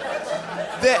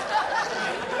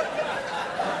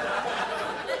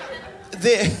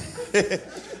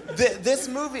 This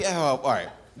movie. Oh, all right.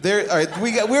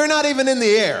 We're not even in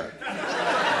the air.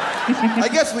 I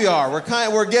guess we are.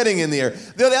 We're getting in the air.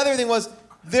 The other thing was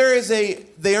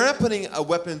they are not putting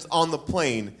weapons on the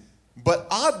plane, but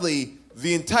oddly,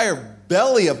 the entire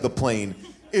belly of the plane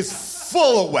is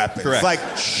full of weapons. Correct. Like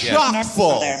chock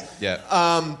full.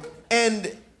 Yeah.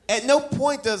 And at no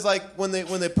point does when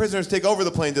the prisoners take over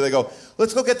the plane do they go,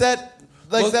 let's go get that.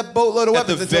 That boatload of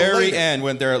weapons. At the very end,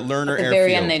 when they're at Lerner Airfield. At the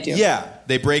very end, they do. Yeah.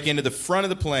 They break into the front of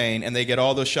the plane, and they get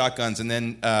all those shotguns, and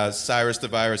then Cyrus the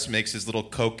Virus makes his little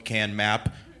Coke can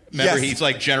map. Remember, he's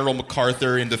like General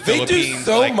MacArthur in the Philippines. They do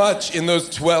so much in those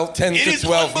 10 to 12 minutes. It is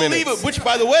unbelievable. Which,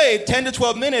 by the way, 10 to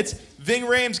 12 minutes, Ving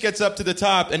Rhames gets up to the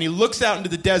top, and he looks out into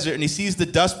the desert, and he sees the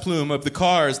dust plume of the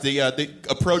cars, the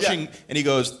approaching, and he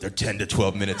goes, they're 10 to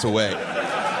 12 minutes away.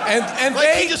 And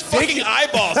he just fucking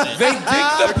eyeballs it. They dig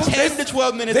 10 to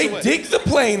 12 minutes away. They dig the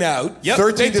plane out.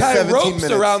 Yep. They tie ropes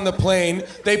around the plane.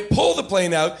 They pull the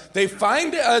plane out. They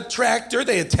find a tractor.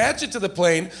 They attach it to the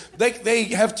plane. They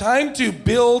have time to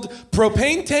build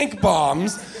propane tank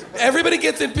bombs. Everybody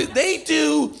gets in. They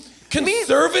do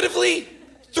conservatively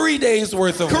 3 days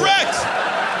worth of Correct.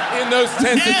 In those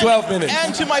 10 to 12 minutes.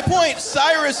 And to my point,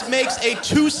 Cyrus makes a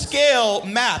 2-scale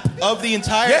map of the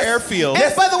entire airfield.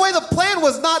 And by the way, the plan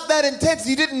was not that intense.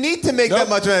 You didn't need to make that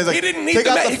much of it. He didn't need the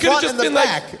map. He could have just been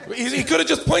he could have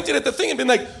just pointed at the thing and been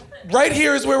like, right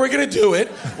here is where we're going to do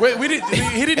it.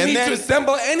 He didn't need to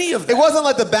assemble any of that. It wasn't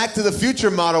like the Back to the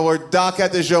Future model where Doc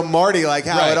had to show Marty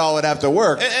how it all would have to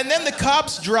work. And then the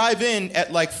cops drive in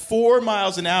at 4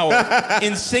 miles an hour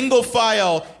in single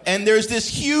file, and there's this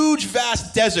huge,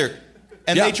 vast desert.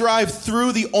 And they drive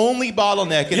through the only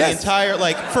bottleneck in the entire,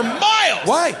 for miles.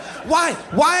 Why?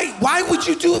 Why would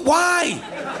you do it?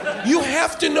 Why? You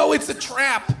have to know it's a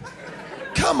trap.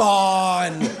 Come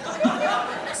on.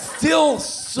 still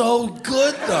so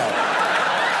good, though.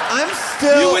 I'm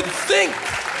still...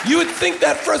 You would think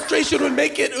that frustration would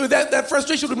make it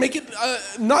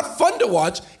not fun to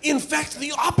watch. In fact,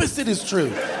 the opposite is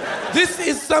true.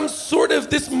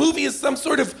 This movie is some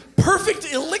sort of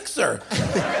perfect elixir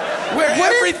where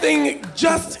everything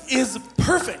just is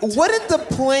perfect. Wouldn't the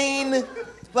plane,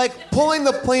 like pulling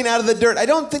the plane out of the dirt, I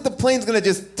don't think the plane's gonna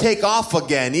just take off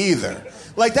again either.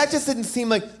 Like, that just didn't seem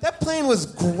like... That plane was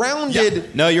grounded... Yeah.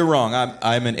 No, you're wrong.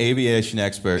 I'm an aviation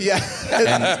expert. Yeah.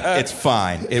 And it's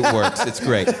fine. It works. It's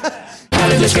great.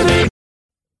 If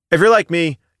you're like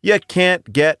me, you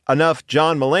can't get enough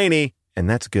John Mulaney, and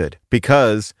that's good.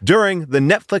 Because during the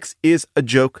Netflix Is a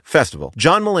Joke Festival,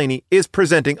 John Mulaney is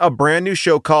presenting a brand new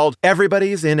show called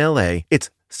Everybody's in L.A. It's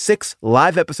 6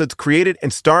 live episodes created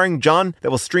and starring John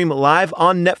that will stream live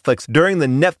on Netflix during the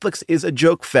Netflix Is a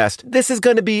Joke Fest. This is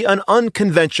going to be an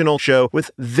unconventional show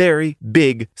with very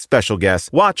big special guests.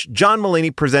 Watch John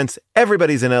Mulaney Presents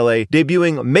Everybody's in LA,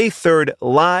 debuting May 3rd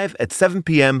live at 7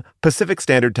 p.m. Pacific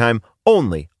Standard Time,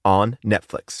 only on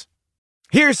Netflix.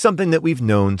 Here's something that we've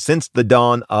known since the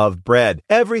dawn of bread.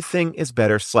 Everything is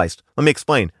better sliced. Let me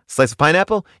explain. Slice a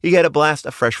pineapple, you get a blast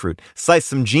of fresh fruit. Slice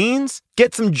some jeans,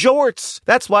 get some jorts.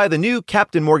 That's why the new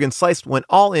Captain Morgan Sliced went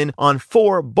all in on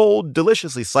 4 bold,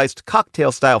 deliciously sliced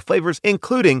cocktail-style flavors,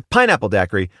 including pineapple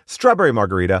daiquiri, strawberry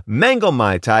margarita, mango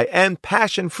mai tai, and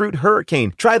passion fruit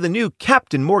hurricane. Try the new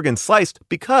Captain Morgan Sliced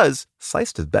because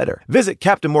sliced is better. Visit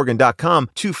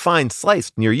CaptainMorgan.com to find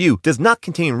Sliced near you. Does not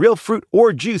contain real fruit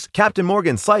or juice. Captain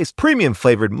Morgan Sliced, premium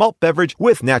flavored malt beverage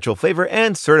with natural flavor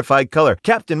and certified color.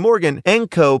 Captain Morgan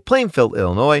 & Co., Plainfield,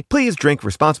 Illinois. Please drink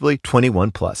responsibly.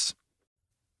 21 plus.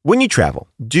 When you travel,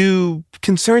 do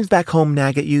concerns back home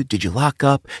nag at you? Did you lock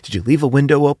up? Did you leave a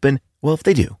window open? Well, if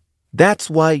they do,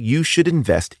 that's why you should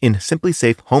invest in Simply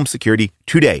Safe Home Security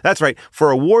today. That's right.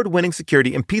 For award-winning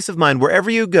security and peace of mind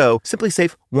wherever you go, Simply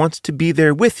Safe wants to be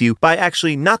there with you by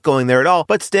actually not going there at all,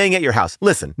 but staying at your house.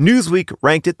 Listen, Newsweek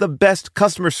ranked it the best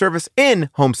customer service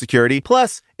in home security.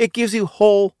 Plus, it gives you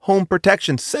whole home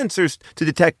protection, sensors to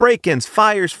detect break-ins,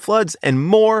 fires, floods, and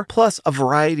more, plus a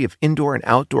variety of indoor and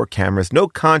outdoor cameras, no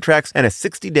contracts, and a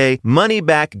 60-day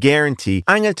money-back guarantee.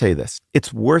 I'm going to tell you this.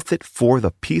 It's worth it for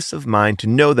the peace of mind to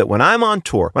know that when I'm on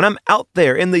tour, when I'm out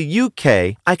there in the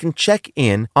UK, I can check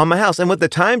in on my house. And with the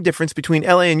time difference between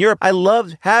LA and Europe, I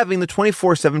loved having the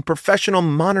 24/7 professional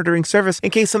monitoring service in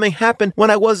case something happened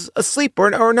when I was asleep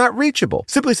or not reachable.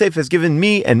 Simply Safe has given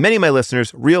me and many of my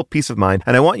listeners real peace of mind,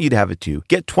 and I want you to have it too.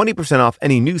 Get 20% off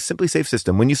any new Simply Safe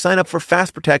system when you sign up for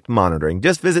Fast Protect monitoring.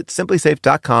 Just visit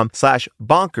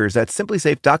simplysafe.com/bonkers. That's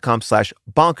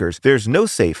simplysafe.com/bonkers. There's no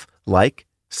safe like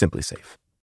Simply Safe.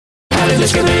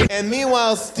 And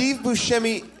meanwhile, Steve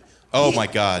Buscemi... Oh, my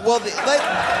God. Well,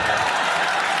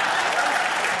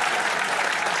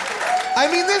 I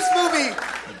mean, this movie...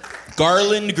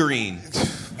 Garland Green,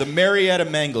 the Marietta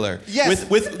Mangler. Yes.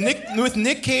 With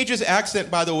Nick Cage's accent,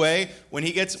 by the way, when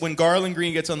Garland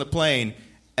Green gets on the plane,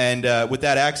 and with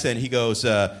that accent, he goes,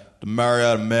 the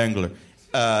Marietta Mangler,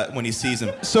 when he sees him.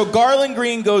 So Garland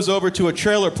Green goes over to a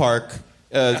trailer park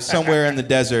somewhere in the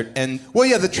desert, and... Well,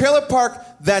 yeah, the trailer park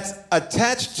that's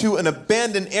attached to an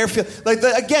abandoned airfield. Like,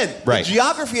 the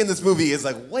geography in this movie is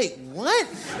like, wait, what?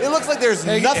 It looks like there's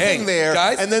nothing there.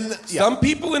 Guys, and then some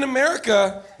people in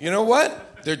America, you know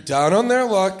what? They're down on their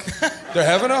luck. They're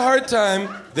having a hard time.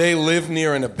 They live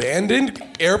near an abandoned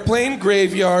airplane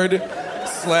graveyard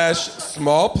 /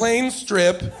 small plane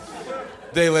strip.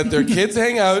 They let their kids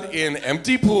hang out in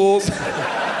empty pools.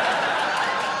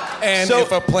 And so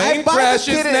if a plane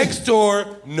crashes next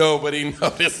door, nobody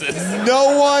notices.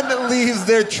 No one leaves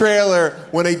their trailer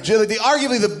when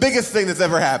arguably the biggest thing that's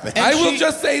ever happened. And I will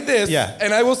just say this,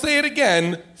 and I will say it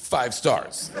again, 5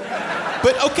 stars.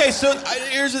 But okay, so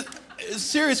here's a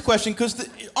serious question, because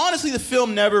honestly, the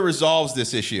film never resolves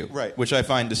this issue, right? Which I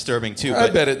find disturbing too. I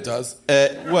bet it does.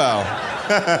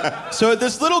 So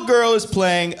this little girl is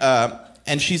playing.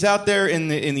 And she's out there in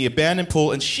the abandoned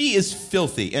pool, and she is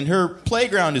filthy, and her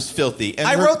playground is filthy. And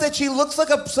I wrote that she looks like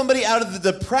somebody out of the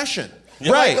Depression,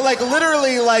 right? Like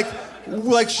literally, like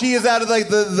she is out of like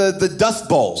the Dust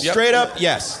Bowl. Yep. Straight up,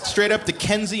 yes, straight up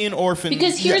Dickensian orphan.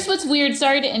 Because here's what's weird.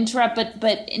 Sorry to interrupt,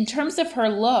 but in terms of her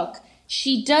look,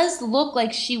 she does look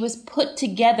like she was put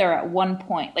together at one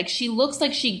point. Like she looks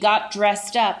like she got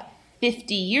dressed up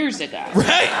 50 years ago.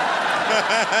 Right.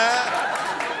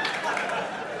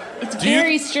 It's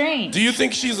very strange. Do you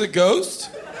think she's a ghost?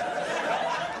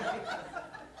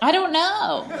 I don't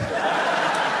know.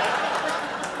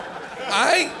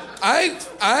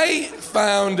 I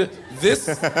found this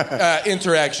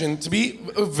interaction to be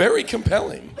very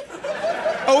compelling.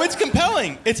 Oh, it's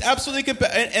compelling. It's absolutely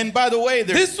compelling. And by the way,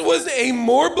 this was a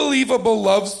more believable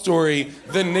love story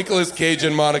than Nicolas Cage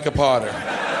and Monica Potter.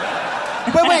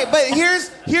 But here's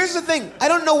the thing. I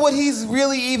don't know what he's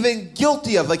really even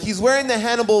guilty of. Like, he's wearing the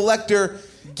Hannibal Lecter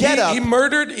getup.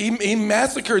 He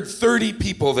massacred 30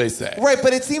 people, they say. Right,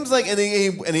 but it seems like,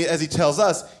 as he tells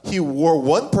us, he wore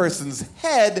one person's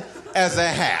head as a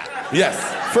hat. Yes.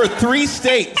 For 3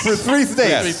 states. For 3 states.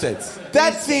 Yes. 3 states.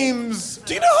 That seems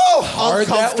Do you know how hard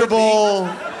uncomfortable.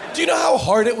 That would be? Do you know how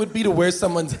hard it would be to wear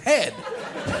someone's head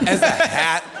as a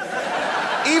hat?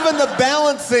 Even the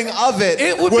balancing of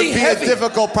it would be heavy. a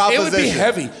difficult proposition. It would be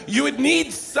heavy. You would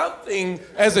need something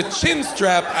as a chin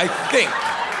strap, I think.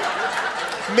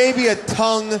 Maybe a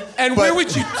tongue. And where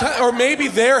would you or maybe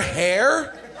their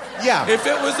hair? Yeah. If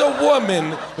it was a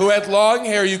woman who had long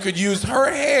hair, you could use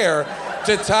her hair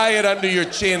to tie it under your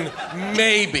chin,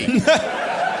 maybe.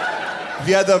 If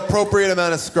you had the appropriate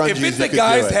amount of scrunchies, if it's you a could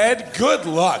guy's do it. head, good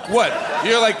luck. What?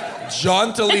 You're like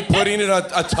jauntily putting it on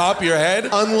atop your head?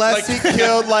 Unless he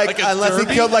killed like an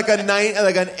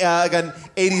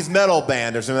 80s metal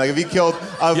band or something. Like if he killed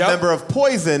a member of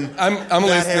Poison, I'm that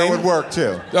listening. hair would work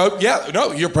too. Oh yeah,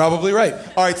 no, you're probably right.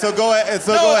 All right, so go ahead.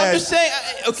 I'm just saying.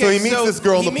 Okay, so he meets this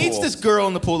girl in the pool. He meets this girl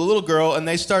in the pool, the little girl, and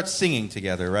they start singing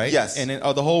together, right? Yes. And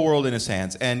the whole world in his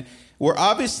hands. And we're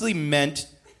obviously meant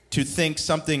to think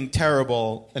something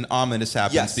terrible and ominous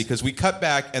happens because we cut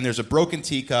back and there's a broken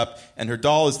teacup and her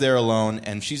doll is there alone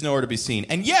and she's nowhere to be seen.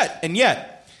 And yet,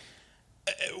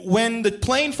 when the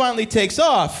plane finally takes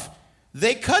off,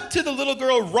 they cut to the little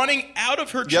girl running out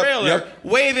of her trailer,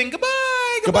 waving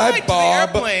goodbye to Bob. the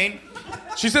airplane.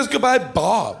 She says goodbye,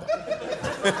 Bob.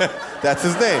 That's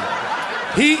his name.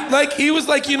 He was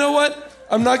like, you know what?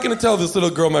 I'm not going to tell this little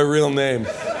girl my real name.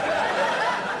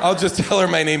 I'll just tell her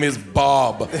my name is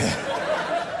Bob.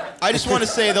 I just want to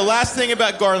say the last thing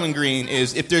about Garland Green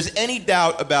is if there's any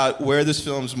doubt about where this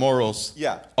film's morals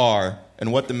are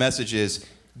and what the message is,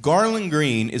 Garland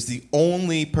Green is the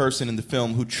only person in the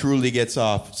film who truly gets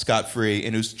off scot-free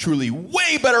and who's truly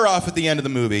way better off at the end of the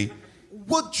movie.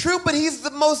 Well, true, but he's the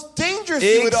most dangerous,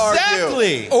 you would argue.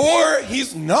 Exactly. Or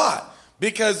he's not,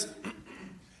 because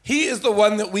he is the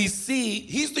one that we see.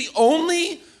 He's the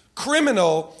only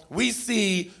criminal we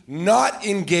see not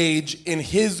engage in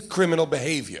his criminal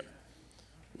behavior.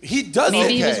 He doesn't.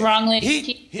 Maybe he was wrongly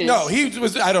accused. No, he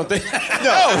was. I don't think. No,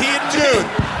 Jude.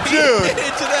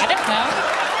 I don't know.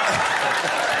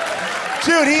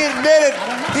 Dude, he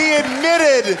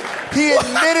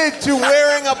admitted to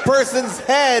wearing a person's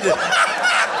head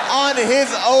on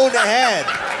his own head.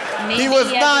 Maybe he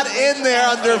was not in there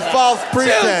under false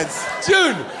pretense.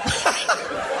 June.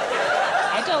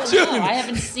 I don't know.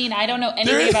 I don't know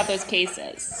anything about those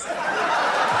cases.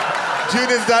 June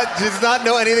does not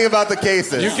know anything about the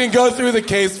cases. You can go through the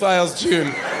case files,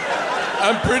 June.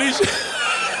 I'm pretty sure.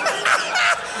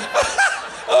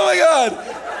 Oh my God.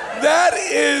 That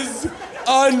is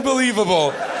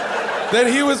unbelievable. That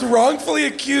he was wrongfully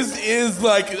accused is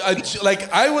like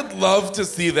I would love to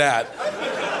see that.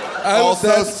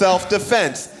 Also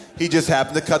self-defense. He just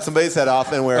happened to cut somebody's head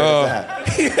off and wear it as a hat.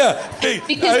 Yeah.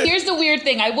 Because here's the weird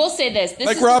thing. I will say this. This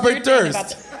like is Robert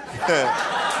Durst.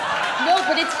 No,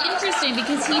 but it's interesting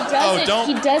because he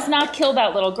does not kill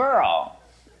that little girl.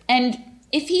 And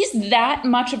if he's that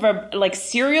much of a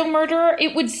serial murderer,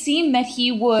 it would seem that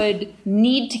he would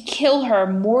need to kill her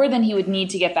more than he would need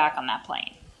to get back on that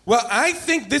plane. Well, I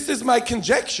think this is my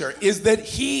conjecture, is that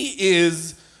he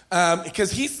is,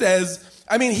 because he says,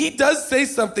 he does say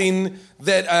something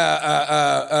that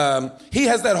he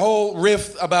has that whole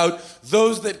riff about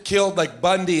those that killed, like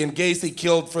Bundy and Gacy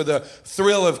killed for the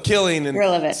thrill of killing, and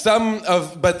thrill of it.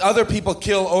 But other people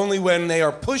kill only when they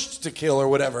are pushed to kill or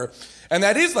whatever. And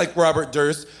that is like Robert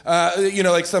Durst,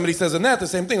 like somebody says in that, the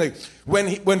same thing. Like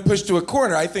when pushed to a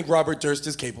corner, I think Robert Durst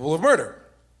is capable of murder.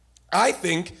 I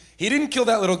think he didn't kill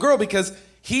that little girl because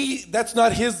that's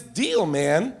not his deal,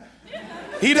 man.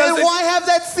 He doesn't. Then why have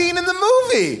that scene in the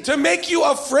movie? To make you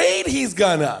afraid he's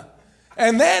gonna.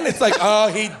 And then it's like, oh,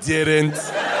 he didn't.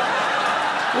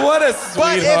 What a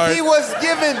sweetheart. But if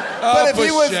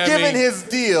he was given his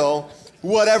deal,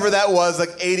 whatever that was,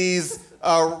 like 80s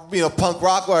punk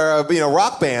rock or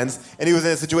rock bands, and he was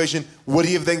in a situation, would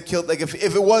he have then killed, like if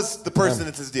it was the person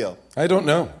that's his deal? I don't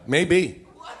know. Maybe.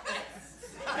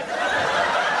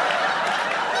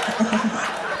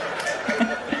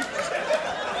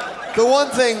 The one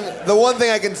thing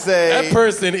I can say, that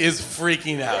person is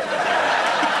freaking out.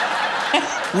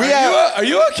 Are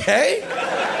you okay?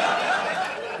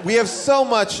 We have so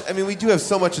much. We do have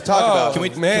so much to talk about.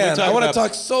 I want to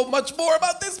talk so much more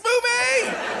about this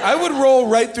movie. I would roll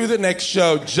right through the next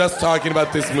show just talking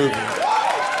about this movie.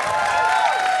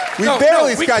 We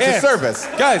barely scratched the surface.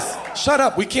 Guys, shut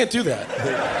up. We can't do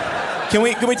that. Can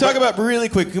we talk about really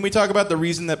quick? Can we talk about the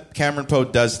reason that Cameron Poe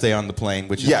does stay on the plane,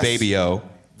 which is Baby O,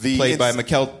 played by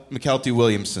McKelty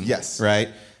Williamson. Yes. Right.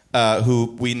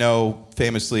 Who we know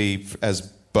famously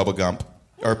as Bubba Gump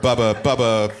or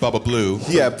Bubba Blue.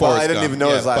 Yeah, well, I didn't Gump. even know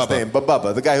his last Bubba. name, but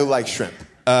Bubba, the guy who likes shrimp.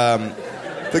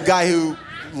 The guy who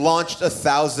launched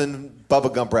 1,000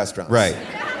 Bubba Gump restaurants. Right.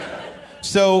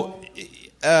 So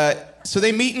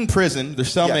they meet in prison. They're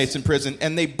cellmates in prison,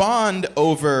 and they bond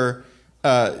over.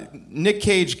 Nick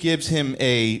Cage gives him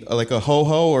a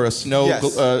ho-ho or a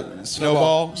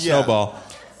snowball. Yeah. Snowball.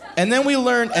 And then we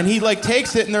learn, and he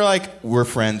takes it, and they're like, we're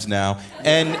friends now.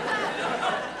 And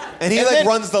he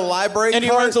runs the library. And he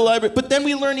runs the library. But then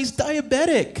we learn he's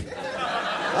diabetic.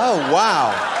 Oh,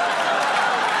 wow.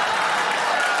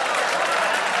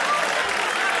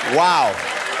 Wow.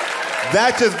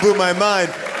 That just blew my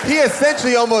mind. He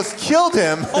essentially almost killed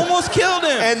him.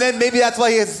 And then maybe that's why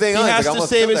he has to stay on. He has to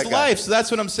save his life. So that's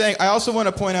what I'm saying. I also want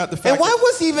to point out the fact. And why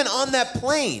was he even on that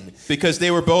plane? Because they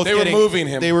were both. They were moving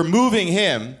him. They were moving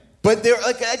him. But they're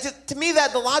to me,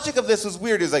 that the logic of this was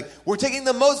weird. Is we're taking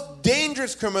the most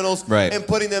dangerous criminals and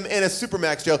putting them in a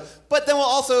supermax jail. But then we'll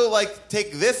also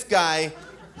take this guy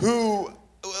who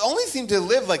only seemed to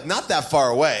live not that far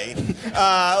away. We're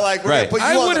gonna put you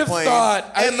I on would the have plane.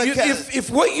 thought, And if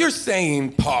what you're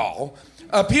saying, Paul,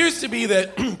 appears to be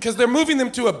that, because they're moving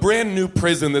them to a brand new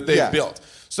prison that they've built.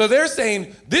 So they're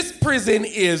saying this prison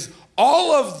is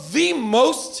all of the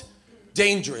most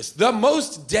dangerous, the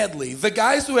most deadly, the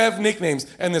guys who have nicknames,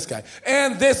 and this guy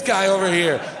over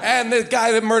here, and the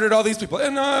guy that murdered all these people,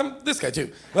 and this guy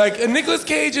too. And Nicolas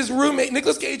Cage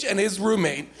and his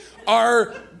roommate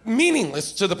are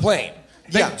meaningless to the plane.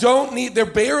 They're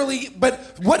barely, but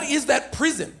what is that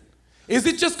prison? Is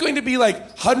it just going to be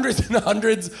hundreds and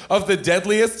hundreds of the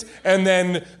deadliest and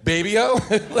then Baby-O?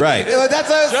 Right. That's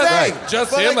what I was saying.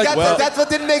 Just but him. That's what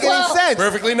didn't make any sense.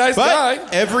 Perfectly nice guy.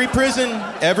 Every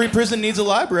prison needs a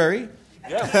library.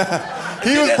 Yeah.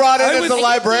 He was brought in as a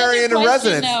librarian in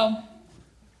residence.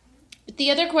 But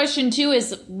the other question too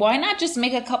is, why not just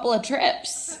make a couple of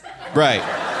trips? Right.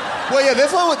 Well, yeah,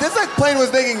 this plane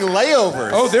was making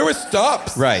layovers. Oh, there were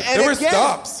stops. Right. And there were again,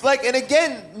 stops. And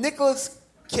again, Nicholas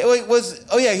was.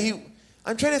 Oh yeah,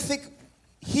 I'm trying to think.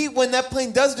 When that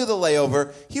plane does do the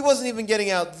layover, he wasn't even getting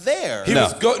out there.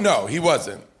 No, he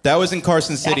wasn't. That was in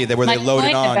Carson City, where they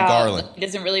loaded on Garland. He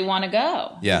doesn't really want to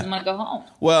go. Yeah. He doesn't want to go home.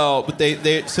 Well, but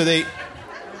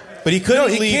but he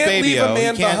couldn't leave Baby-O.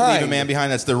 He can't leave a man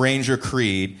behind. That's the Ranger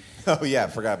Creed. Oh yeah, I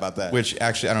forgot about that. Which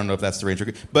actually, I don't know if that's the Ranger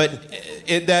Creed, but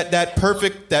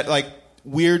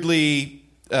weirdly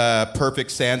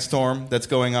perfect sandstorm that's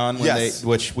going on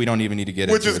which we don't even need to get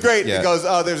into. Which is great. Yeah. He goes,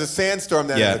 oh, there's a sandstorm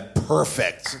there. Yeah.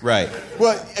 Perfect. Right.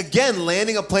 Well, again,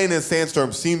 landing a plane in a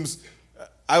sandstorm seems,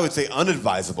 I would say,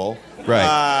 unadvisable. Right.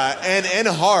 And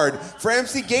hard for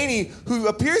MC Gainey, who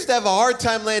appears to have a hard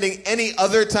time landing any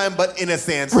other time but in a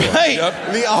sandstorm. Right.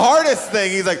 Yep. The hardest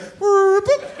thing, he's like...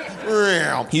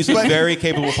 He's a very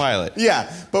capable pilot.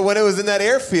 Yeah, but when it was in that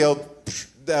airfield,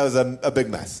 that was a big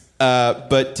mess.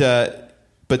 But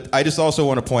I just also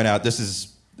want to point out, this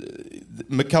is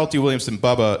McKelty Williamson,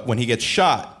 Bubba, when he gets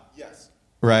shot. Yes.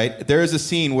 Right? There is a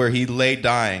scene where he lay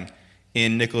dying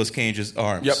in Nicolas Cage's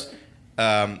arms. Yep.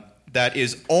 That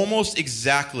is almost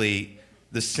exactly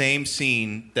the same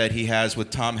scene that he has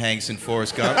with Tom Hanks in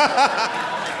Forrest Gump.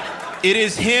 It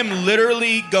is him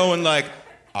literally going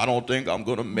I don't think I'm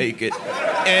going to make it.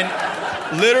 And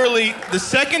literally, the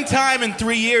second time in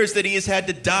 3 years that he has had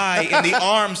to die in the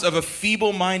arms of a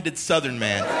feeble-minded Southern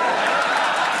man.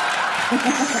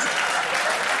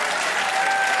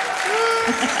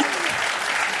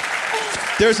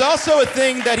 There's also a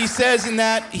thing that he says in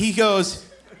that he goes,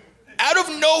 out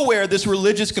of nowhere, this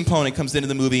religious component comes into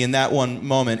the movie in that one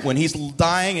moment. When he's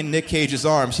dying in Nick Cage's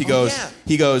arms, he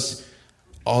goes,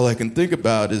 all I can think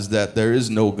about is that there is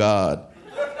no God.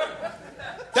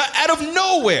 Out of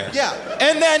nowhere. Yeah.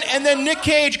 And then Nick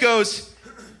Cage goes,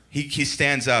 he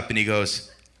stands up and he goes,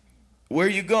 where are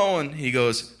you going? He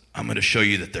goes, I'm going to show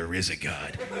you that there is a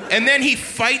God. And then he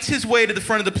fights his way to the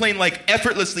front of the plane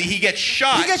effortlessly. He gets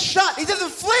shot. He gets shot. He doesn't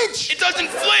flinch. It doesn't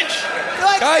flinch.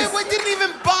 Guys, it didn't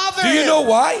even bother him. Do you know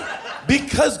why?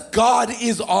 Because God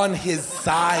is on his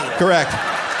side. Correct.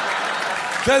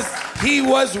 Because he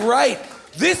was right.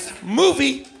 This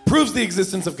movie proves the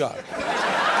existence of God.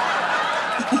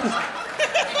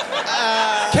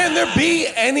 Can there be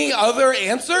any other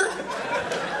answer?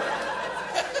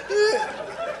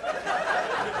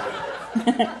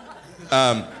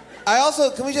 I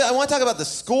want to talk about the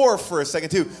score for a second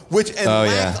too, which and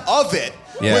length of it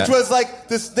Yeah. which was like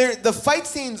this. The fight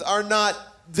scenes are not.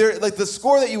 They're like the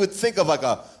score that you would think of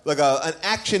an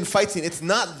action fight scene. It's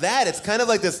not that. It's kind of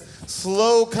like this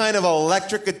slow kind of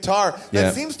electric guitar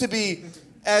that seems to be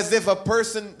as if a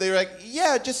person, they're like,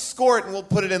 yeah, just score it and we'll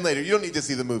put it in later. You don't need to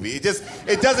see the movie.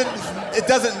 It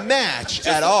doesn't match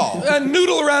at all.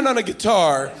 Noodle around on a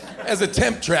guitar as a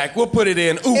temp track. We'll put it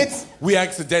in. Ooh, we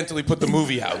accidentally put the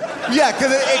movie out. Yeah,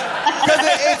 because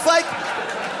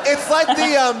it's like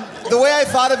the way I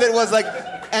thought of it was like.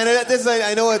 And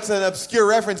I know it's an obscure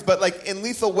reference, but like in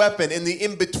Lethal Weapon, in the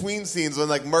in-between scenes when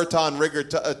like Murtaugh and Rigger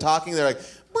talking, they're like,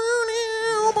 it's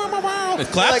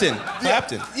Clapton. Like,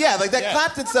 Clapton. Yeah, like that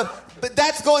Clapton stuff. But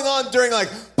that's going on during like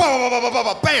bam,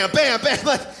 bam, bam.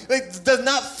 Like does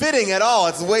not fitting at all.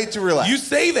 It's way too relaxed. You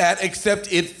say that,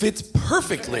 except it fits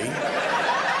perfectly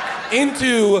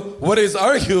into what is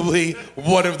arguably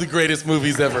one of the greatest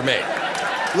movies ever made.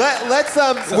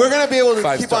 We're going to be able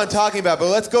to keep on talking about it, but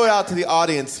let's go out to the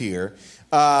audience here.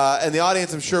 And the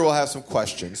audience, I'm sure, will have some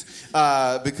questions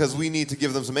because we need to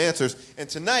give them some answers. And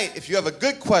tonight, if you have a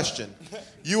good question,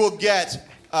 you will get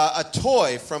a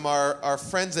toy from our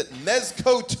friends at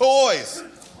Mezco Toys.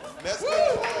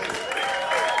 Mezco Toys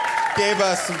gave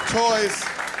us some toys.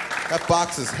 That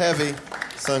box is heavy,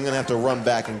 so I'm going to have to run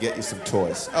back and get you some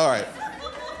toys. All right.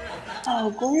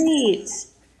 Oh, great.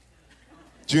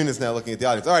 June is now looking at the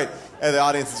audience. All right, and the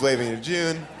audience is waving to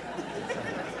June.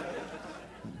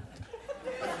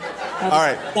 All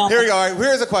right, here we go. All right,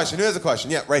 here's a question. Who has a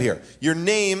question? Yeah, right here. Your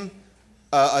name,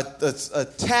 a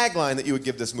tagline that you would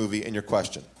give this movie, and your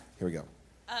question. Here we go.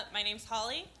 My name's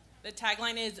Holly. The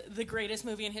tagline is the greatest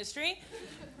movie in history.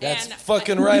 That's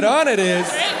fucking right on it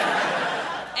is.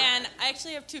 And I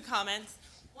actually have two comments.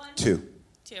 Two.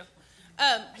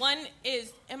 One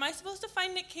is, am I supposed to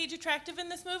find Nick Cage attractive in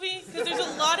this movie? Because there's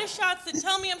a lot of shots that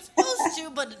tell me I'm supposed to,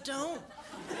 but I don't.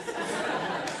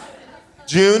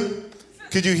 June,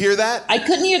 could you hear that? I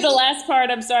couldn't hear the last part.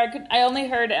 I'm sorry. I only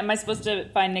heard, am I supposed to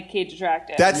find Nick Cage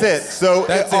attractive? That's it. So,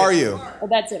 are you? Oh,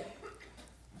 that's it.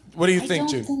 What do you think,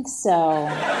 June? I don't think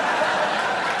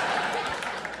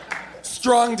so.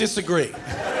 Strong disagree.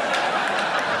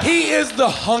 He is the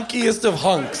hunkiest of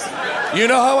hunks. You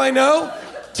know how I know?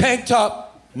 Tank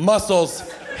top, muscles,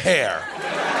 hair.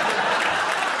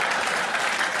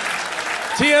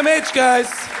 TMH, guys.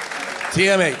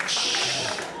 TMH.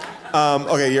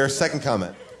 Okay, your second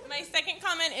comment. My second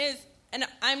comment is, and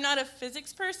I'm not a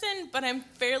physics person, but I'm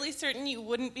fairly certain you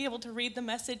wouldn't be able to read the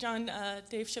message on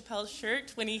Dave Chappelle's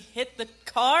shirt when he hit the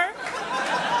car.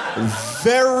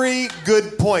 Very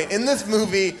good point. In this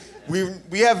movie,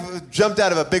 we have jumped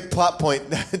out of a big plot point.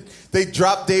 They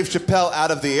dropped Dave Chappelle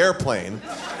out of the airplane,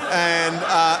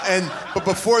 but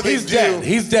before they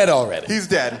he's dead already. He's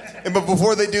dead. But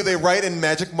before they do, they write in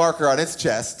magic marker on his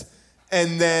chest,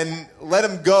 and then let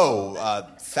him go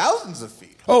thousands of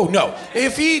feet. Oh no!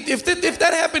 If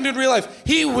that happened in real life,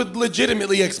 he would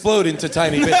legitimately explode into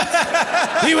tiny bits.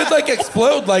 He would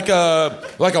explode like a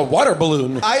water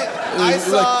balloon. I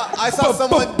saw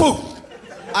someone. Boom.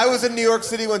 I was in New York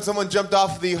City when someone jumped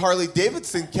off the Harley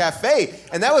Davidson Cafe,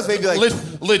 and that was maybe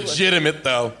legitimate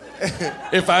though.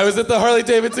 If I was at the Harley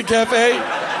Davidson Cafe,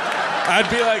 I'd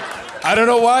be like, I don't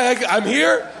know why I'm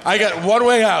here. I got one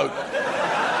way out.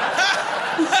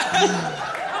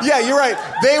 Yeah, you're right.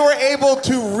 They were able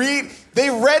to read. They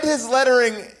read his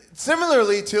lettering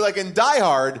similarly to in Die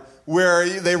Hard,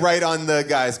 where they write on the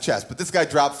guy's chest. But this guy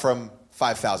dropped from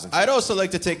 5,000 feet. I'd also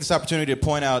like to take this opportunity to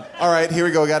point out... All right, here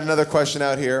we go. We got another question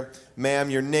out here.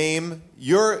 Ma'am, your name,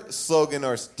 your slogan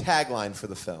or tagline for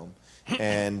the film,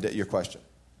 and your question.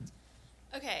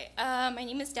 Okay, my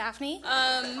name is Daphne.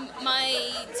 My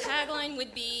tagline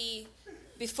would be,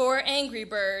 before Angry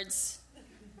Birds,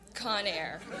 Con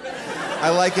Air. I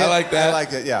like it. I like that. I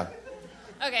like it, yeah.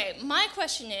 Okay, my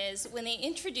question is, when they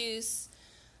introduce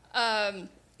John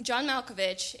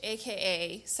Malkovich,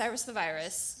 a.k.a. Cyrus the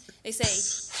Virus, they say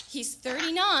he's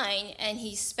 39 and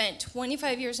he spent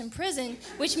 25 years in prison,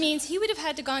 which means he would have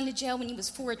had to gone to jail when he was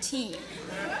 14.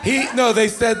 They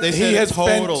said he has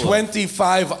spent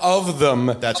 25 of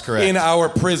them. That's correct. In our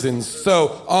prisons.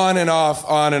 So on and off,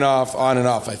 I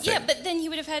think. Yeah, but then he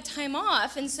would have had time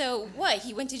off, and so what?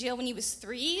 He went to jail when he was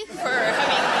 3 for having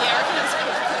the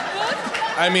American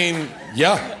cookbook? I mean,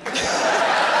 yeah.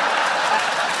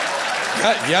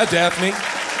 Yeah, Daphne.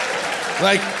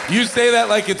 You say that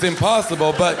like it's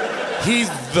impossible, but he's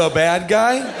the bad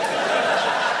guy?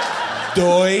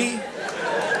 Doy?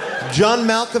 John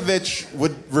Malkovich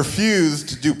would refuse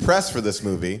to do press for this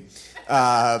movie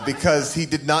because he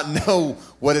did not know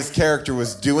what his character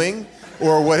was doing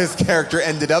or what his character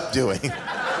ended up doing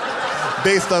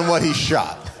based on what he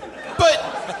shot.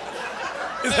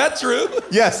 Is that true?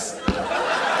 Yes.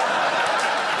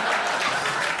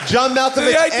 John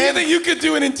Malkovich. The idea that you could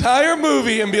do an entire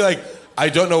movie and be like, I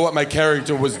don't know what my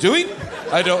character was doing.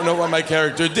 I don't know what my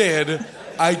character did.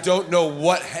 I don't know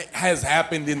what has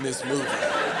happened in this movie.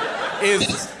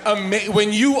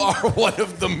 When you are one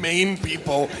of the main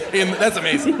people that's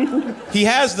amazing. He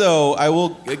has, though, I will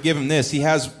give him this. He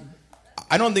has,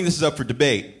 I don't think this is up for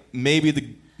debate, maybe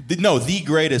the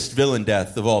greatest villain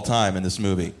death of all time in this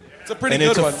movie. It's a pretty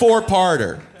good one. And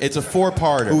it's a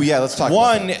four-parter. Oh, yeah, let's talk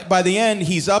about that. By the end,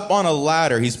 he's up on a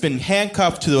ladder. He's been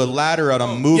handcuffed to a ladder on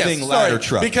a moving ladder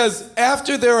truck. Because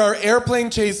after there are airplane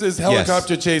chases,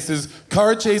 helicopter chases,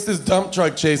 car chases, dump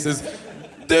truck chases,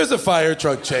 there's a fire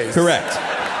truck chase. Correct.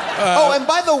 And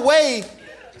by the way,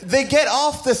 they get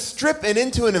off the strip and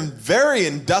into a very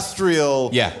industrial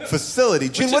facility.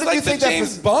 Gene, what did you think the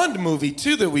James Bond movie,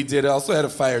 too, that we did also had a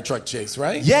fire truck chase,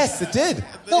 right? Yes, it did.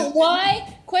 But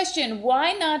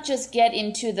why not just get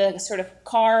into the sort of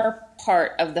car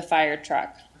part of the fire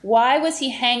truck? Why was he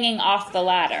hanging off the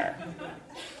ladder?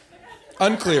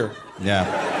 Unclear. Yeah.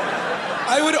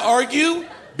 I would argue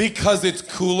because it's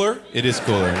cooler. It is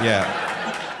cooler, yeah.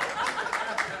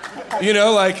 You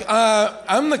know, like,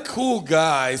 I'm the cool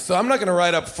guy, so I'm not going to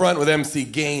ride up front with MC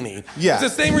Gainey. Yeah. It's the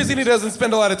same reason he doesn't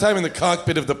spend a lot of time in the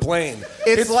cockpit of the plane.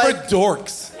 It's like, for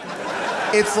dorks.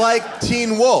 It's like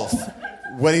Teen Wolf.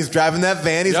 When he's driving that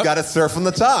van, he's got to surf on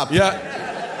the top. Yeah.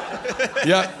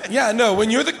 No, when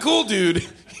you're the cool dude,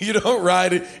 you don't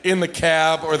ride in the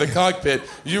cab or the cockpit.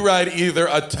 You ride either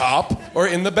atop or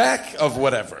in the back of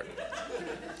whatever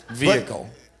vehicle.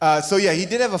 But, he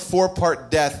did have a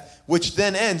 4-part death, which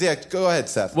then ends. Yeah, go ahead,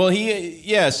 Seth. Well,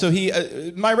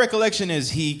 my recollection is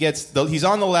he's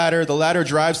on the ladder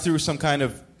drives through some kind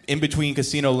of in-between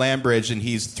casino land bridge, and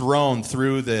he's thrown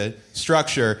through the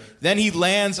structure. Then he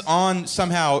lands on,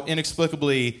 somehow,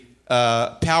 inexplicably,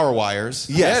 power wires.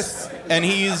 Yes. And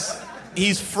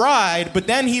he's fried, but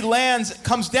then he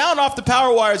comes down off the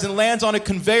power wires and lands on a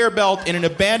conveyor belt in an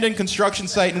abandoned construction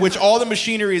site in which all the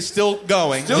machinery is still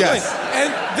going.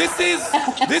 And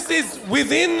this is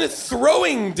within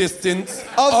throwing distance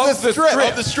of the strip.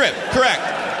 Of the strip,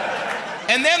 correct.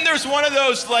 And then there's one of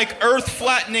those, like,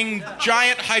 earth-flattening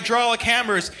giant hydraulic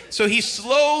hammers, so he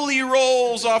slowly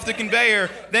rolls off the conveyor,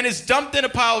 then is dumped in a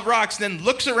pile of rocks, then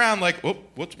looks around like,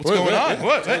 what's going on?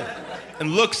 What?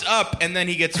 And looks up, and then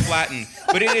he gets flattened.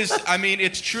 But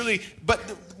it's truly... But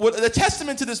what the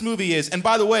testament to this movie is, and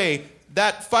by the way,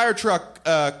 that fire truck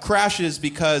crashes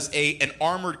because an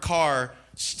armored car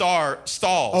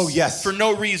stalls. Oh, yes. For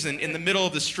no reason in the middle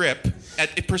of the strip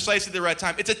at precisely the right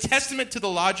time. It's a testament to the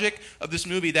logic of this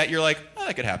movie that you're like,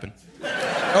 that could happen.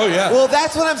 Oh, yeah. Well,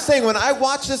 that's what I'm saying. When I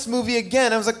watched this movie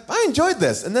again, I was like, I enjoyed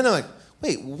this. And then I'm like,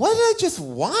 wait, what did I just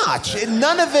watch? And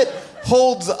none of it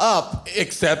holds up.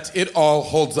 Except it all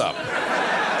holds up.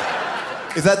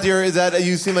 Is that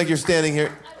you seem like you're standing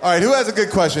here. All right, who has a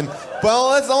good question? Well,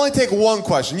 let's only take one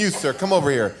question. You, sir, come over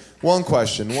here. One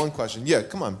question. Yeah,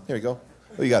 come on. Here you go.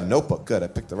 Oh, you got a notebook. Good, I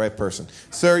picked the right person.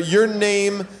 Sir, your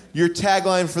name, your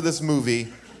tagline for this movie,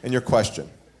 and your question.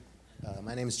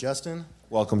 My name is Justin.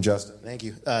 Welcome, Justin. Thank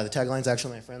you. The tagline's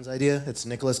actually my friend's idea. It's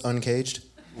Nicholas Uncaged.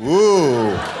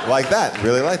 Ooh, like that.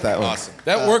 Really like that one. Awesome.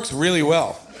 That works really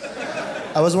well.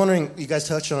 I was wondering, you guys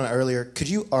touched on it earlier. Could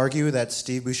you argue that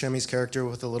Steve Buscemi's character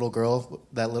with the little girl,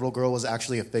 that little girl was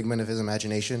actually a figment of his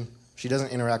imagination? She doesn't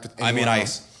interact with anyone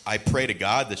else. I pray to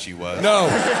God that she was. No.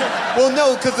 Well,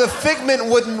 no, because the figment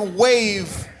wouldn't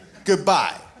wave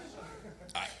goodbye.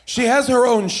 She has her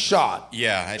own shot.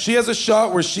 Yeah. She has a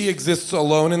shot where she exists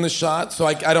alone in the shot, so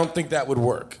I don't think that would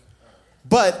work.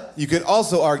 But you could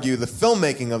also argue the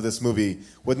filmmaking of this movie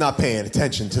would not pay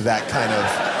attention to that kind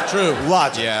of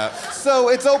logic. Yeah. So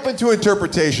it's open to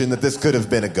interpretation that this could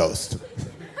have been a ghost.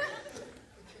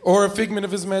 Or a figment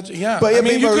of his imagination. Yeah. But,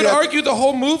 you could argue the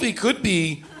whole movie could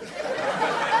be...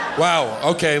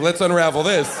 Wow, okay, let's unravel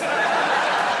this.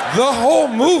 The whole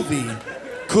movie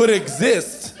could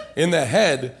exist in the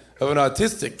head of an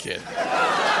autistic kid.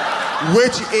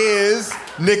 Which is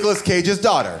Nicolas Cage's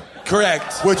daughter.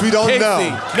 Correct. Which we don't Casey. know.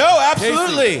 No,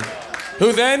 absolutely. Casey,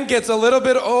 who then gets a little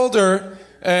bit older,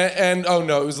 and oh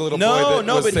no, it was a little boy that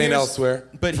was sane elsewhere.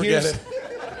 But Forget it.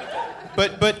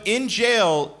 But in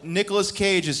jail, Nicolas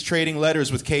Cage is trading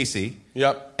letters with Casey.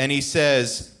 Yep. And he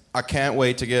says, I can't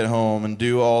wait to get home and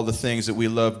do all the things that we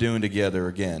love doing together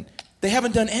again. They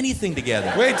haven't done anything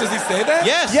together. Wait, does he say that?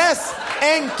 Yes. Yes.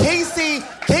 And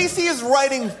Casey is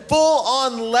writing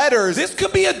full-on letters. This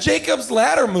could be a Jacob's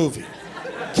Ladder movie.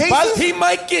 He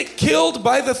might get killed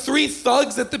by the 3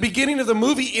 thugs at the beginning of the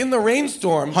movie in the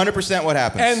rainstorm. 100% what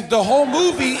happens. And the whole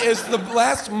movie is the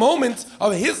last moments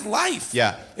of his life.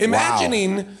 Yeah.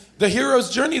 Imagining the hero's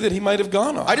journey that he might have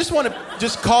gone on. I just want to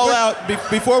call out,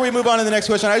 before we move on to the next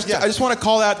question, I just want to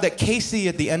call out that Casey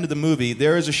at the end of the movie,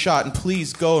 there is a shot, and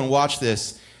please go and watch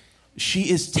this. She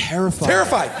is terrified.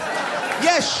 Terrified.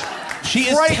 Yes. She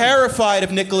is terrified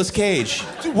of Nicolas Cage.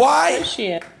 Why? Who is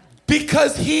she?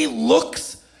 Because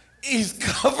he's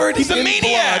covered in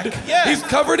maniac. blood. Yeah. He's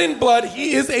covered in blood.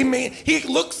 He is a man. He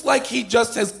looks like he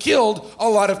just has killed a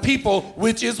lot of people,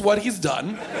 which is what he's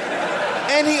done.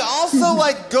 And he also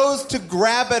goes to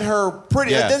grab at her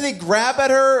pretty. Yeah. Doesn't he grab at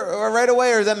her right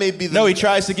away, or is that maybe the? No, he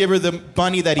tries to give her the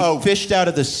bunny that he fished out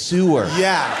of the sewer.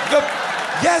 Yeah.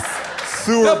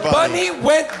 The bunny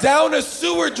went down a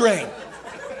sewer drain,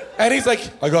 and he's like,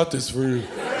 "I got this for you."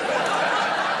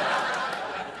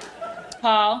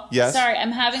 Paul? Yes? Sorry,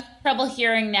 I'm having trouble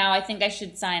hearing now. I think I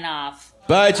should sign off.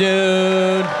 Bye,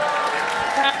 June.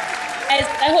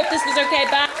 I hope this was okay.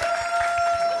 Bye.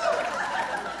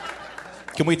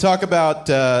 Can we talk about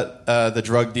the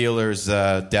drug dealer's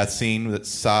death scene with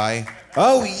Cy?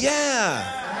 Oh,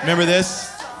 yeah. Remember this?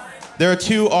 There are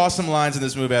 2 awesome lines in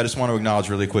this movie I just want to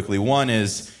acknowledge really quickly. One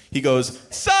is, he goes,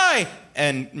 Cy!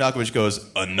 And Malkovich goes,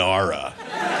 Anara.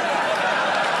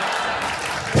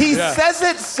 He says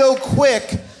it so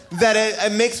quick that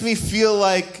it makes me feel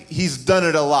like he's done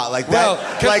it a lot. Like Well,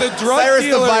 that. 'cause Like the drug Cyrus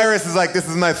dealer- the Virus is like, this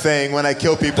is my thing. When I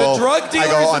kill people, The drug I dealer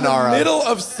go is in the Anara. middle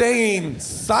of saying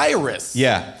Cyrus.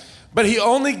 Yeah. But he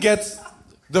only gets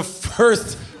the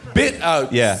first bit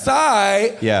out. Yeah.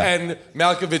 Cy. Yeah. And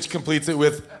Malkovich completes it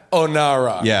with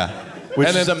Onara. Yeah.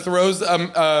 And then throws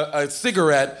a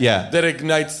cigarette that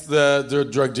ignites the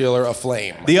drug dealer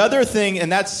aflame. The other thing, and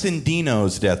that's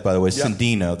Cindino's death, by the way.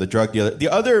 Cindino, the drug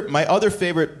dealer. My other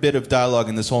favorite bit of dialogue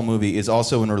in this whole movie is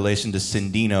also in relation to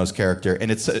Cindino's character, and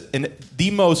it's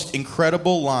the most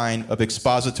incredible line of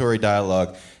expository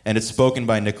dialogue, and it's spoken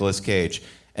by Nicolas Cage.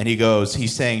 And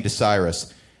he's saying to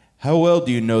Cyrus, "How well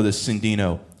do you know this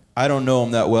Cindino? I don't know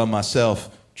him that well myself,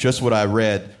 just what I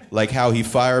read. Like how he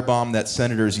firebombed that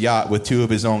senator's yacht with 2 of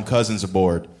his own cousins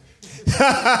aboard."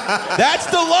 That's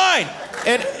the line!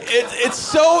 And it's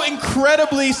so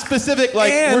incredibly specific.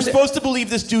 We're supposed to believe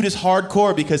this dude is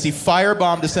hardcore because he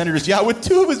firebombed the senator's yacht with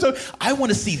 2 of his own. I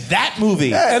want to see that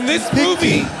movie. And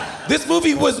this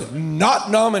movie was not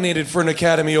nominated for an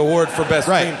Academy Award for Best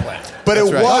Screenplay. But it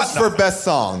was for Best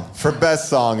Song. For Best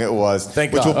Song, it was.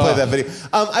 Thank which God. we'll play that video.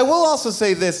 I will also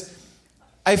say this.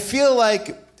 I feel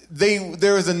like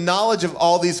there was a knowledge of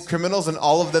all these criminals, and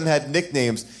all of them had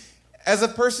nicknames. As a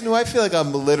person who I feel like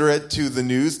I'm illiterate to the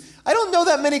news, I don't know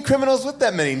that many criminals with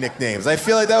that many nicknames. I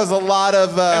feel like that was a lot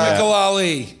of... Chemical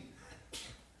Ali.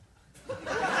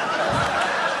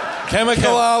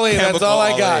 Chemical Ali, that's all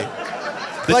I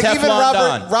got. The like Teflon even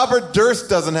Don. Robert Durst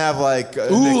doesn't have like...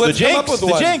 Ooh, let's come up with the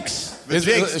one. Jinx. The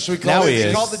Jinx. Should we call Now it? he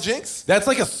is. Called the Jinx? That's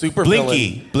like a super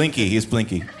Blinky. Blinky. He's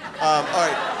Blinky. All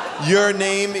right. Your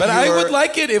name... But I would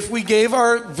like it if we gave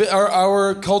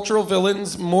our cultural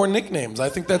villains more nicknames. I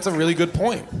think that's a really good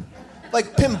point.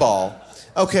 Like Pinball.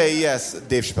 Okay, yes,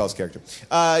 Dave Chappelle's character.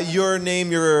 Your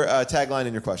name, your tagline,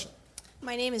 and your question.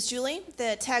 My name is Julie.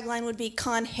 The tagline would be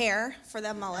con hair for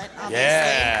the mullet, obviously.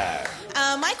 Yeah.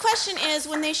 My question is,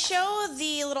 when they show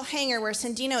the little hangar where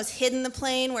Cindino has hidden the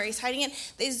plane, where he's hiding it,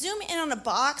 they zoom in on a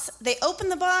box, they open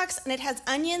the box, and it has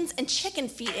onions and chicken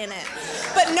feet in it.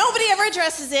 But nobody ever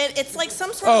addresses it. It's like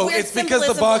some sort of weird it's because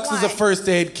the symbolism box of is a why. first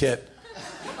aid kit.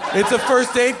 It's a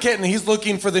first aid kit, and he's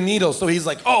looking for the needle. So he's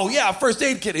like, oh, yeah, first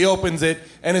aid kit. He opens it,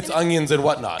 and it's onions and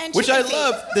whatnot. And Which I chicken feet.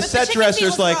 love. The But set chicken feet dresser's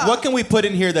was like, raw. what can we put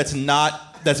in here that's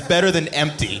better than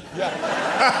empty?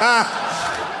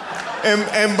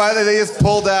 And by the way, they just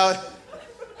pulled out...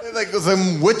 Like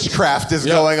some witchcraft is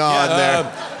going on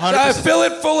there. Fill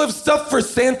it full of stuff for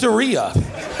Santeria.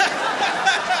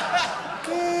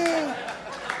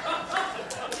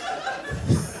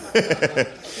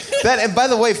 And by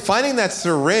the way, finding that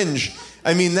syringe,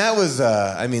 that was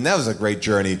a great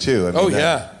journey too.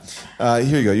 Here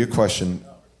you go. Your question.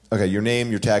 Okay, your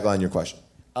name, your tagline, your question.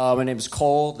 My name is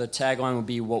Cole. The tagline would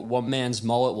be "What one man's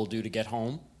mullet will do to get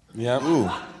home." Yeah. Ooh.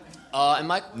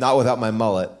 Not without my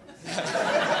mullet.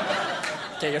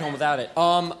 Can't get home without it.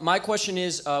 My question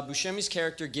is, Buscemi's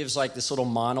character gives like this little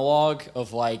monologue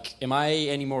of like, am I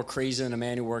any more crazy than a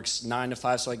man who works 9 to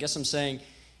 5? So I guess I'm saying,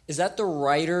 is that the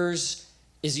writers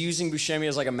is using Buscemi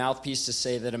as like a mouthpiece to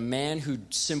say that a man who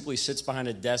simply sits behind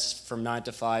a desk from 9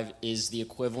 to 5 is the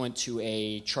equivalent to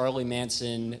a Charlie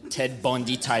Manson, Ted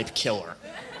Bundy type killer?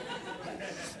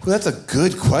 Well, that's a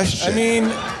good question. I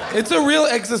mean, it's a real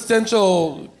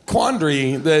existential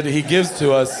quandary that he gives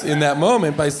to us in that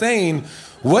moment by saying,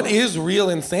 what is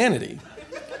real insanity?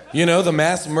 You know, the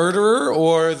mass murderer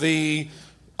or the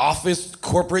office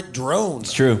corporate drone?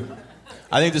 It's true.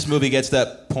 I think this movie gets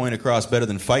that point across better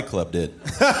than Fight Club did.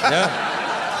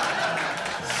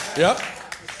 Yep.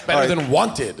 Better than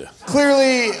Wanted.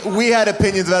 Clearly, we had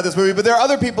opinions about this movie, but there are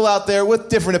other people out there with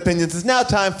different opinions. It's now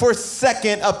time for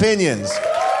second opinions.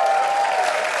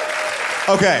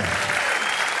 Okay.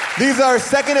 These are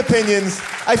second opinions.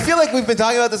 I feel like we've been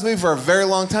talking about this movie for a very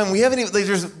long time. We haven't even,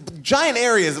 there's giant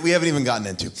areas that we haven't even gotten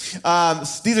into.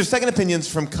 These are second opinions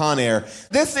from Con Air.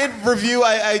 This review,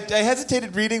 I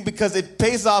hesitated reading because it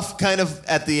pays off kind of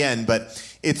at the end,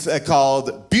 but it's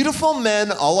called Beautiful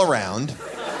Men All Around.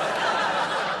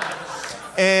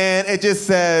 And it just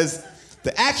says,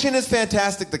 the action is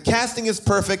fantastic, the casting is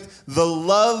perfect, the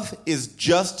love is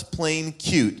just plain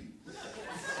cute.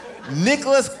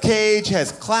 Nicolas Cage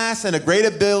has class and a great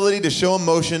ability to show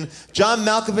emotion. John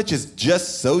Malkovich is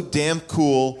just so damn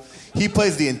cool. He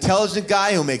plays the intelligent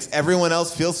guy who makes everyone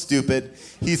else feel stupid.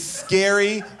 He's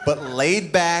scary, but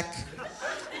laid back.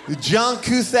 John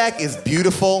Cusack is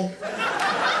beautiful.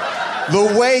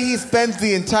 The way he spends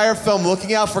the entire film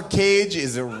looking out for Cage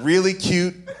is really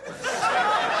cute.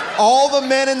 All the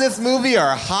men in this movie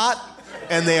are hot,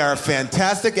 and they are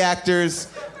fantastic actors.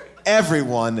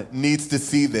 Everyone needs to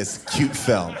see this cute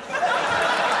film.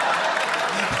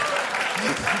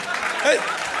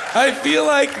 I feel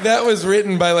like that was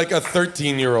written by like a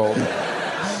 13-year-old.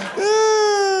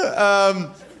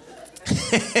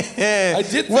 I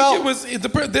did think it was...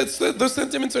 those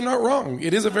sentiments are not wrong.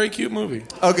 It is a very cute movie.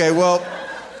 Okay, well,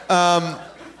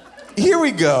 here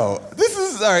we go. This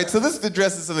is... All right, so this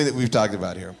addresses something that we've talked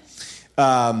about here.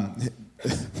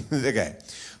 Okay.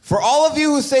 For all of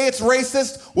you who say it's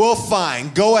racist, well,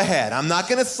 fine, go ahead. I'm not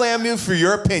going to slam you for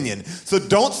your opinion. So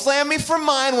don't slam me for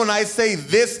mine when I say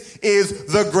this is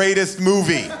the greatest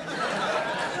movie.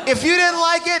 If you didn't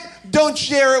like it, don't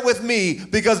share it with me,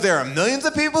 because there are millions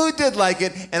of people who did like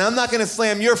it, and I'm not going to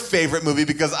slam your favorite movie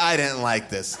because I didn't like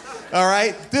this. All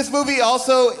right? This movie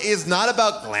also is not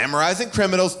about glamorizing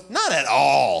criminals. Not at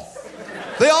all.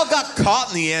 They all got caught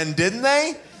in the end, didn't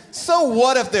they? So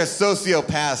what if their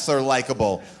sociopaths are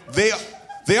likable?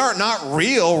 They are not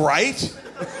real, right?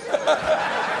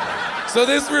 So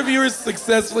this reviewer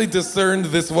successfully discerned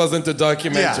this wasn't a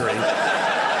documentary. Yeah.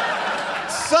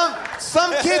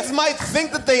 Some kids might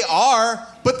think that they are,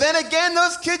 but then again,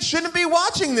 those kids shouldn't be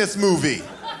watching this movie.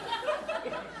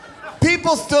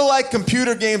 People still like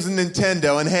computer games and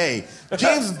Nintendo, and hey,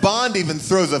 James Bond even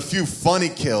throws a few funny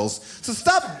kills. So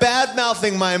stop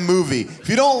bad-mouthing my movie. If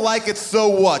you don't like it, so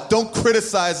what? Don't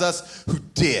criticize us who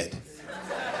did.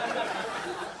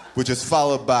 Which is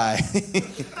followed by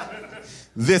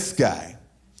this guy.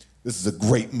 This is a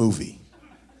great movie.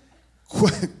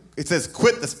 It says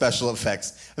quit the special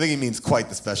effects. I think he means quite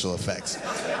the special effects.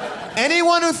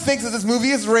 Anyone who thinks that this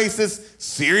movie is racist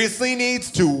seriously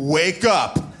needs to wake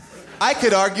up. I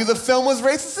could argue the film was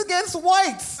racist against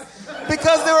whites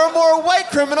because there were more white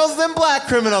criminals than black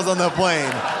criminals on the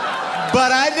plane.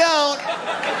 But I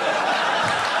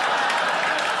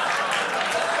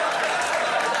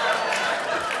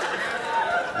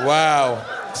don't. Wow.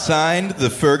 Signed, the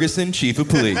Ferguson Chief of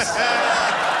Police.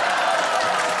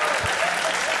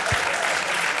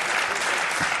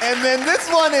 And then this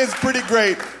one is pretty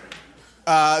great.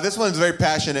 This one's very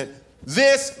passionate.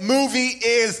 This movie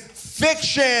is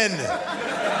fiction.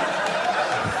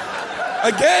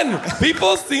 Again,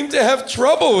 people seem to have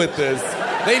trouble with this.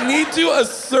 They need to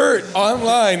assert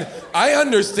online, I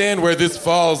understand where this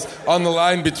falls on the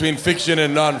line between fiction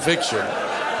and nonfiction.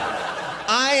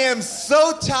 I am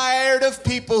so tired of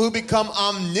people who become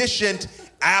omniscient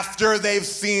after they've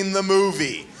seen the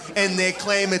movie, and they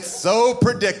claim it's so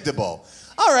predictable.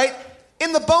 All right,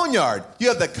 in the boneyard, you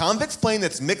have the convict's plane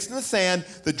that's mixed in the sand,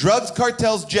 the drugs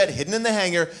cartel's jet hidden in the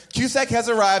hangar, Cusack has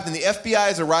arrived, and the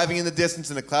FBI is arriving in the distance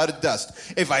in a cloud of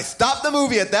dust. If I stopped the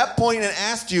movie at that point and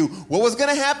asked you what was going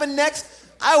to happen next,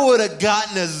 I would have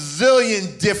gotten a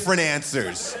zillion different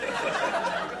answers.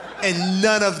 And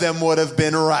none of them would have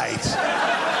been right.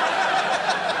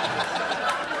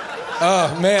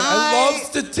 Oh, man, I love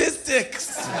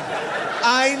statistics.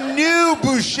 I knew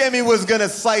Buscemi was going to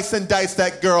slice and dice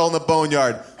that girl in the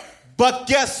boneyard. But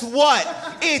guess what?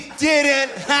 It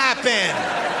didn't happen.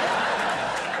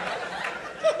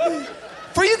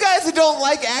 For you guys who don't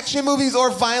like action movies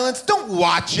or violence, don't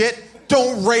watch it.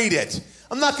 Don't rate it.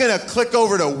 I'm not going to click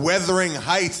over to Wuthering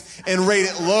Heights and rate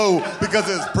it low because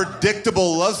it's a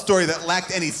predictable love story that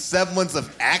lacked any semblance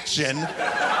of action.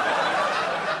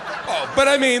 Oh, But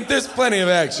I mean, there's plenty of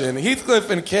action. Heathcliff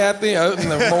and Kathy out in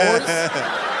the moors.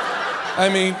 I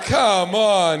mean, come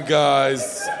on,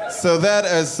 guys. So that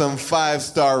is some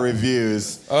 5-star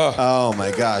reviews. Oh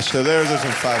my gosh. So those are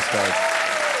some 5 stars.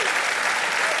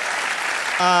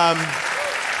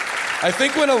 I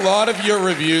think when a lot of your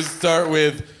reviews start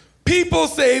with, people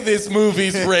say this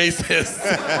movie's racist.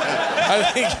 I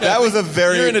think that was a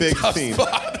very you're in big a tough theme.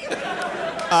 spot.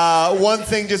 One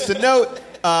thing just to note,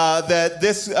 that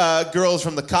this girl is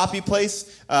from the Copy Place,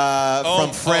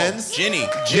 from Friends. Ginny.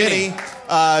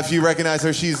 If you recognize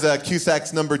her, she's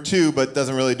Cusack's number 2, but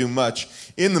doesn't really do much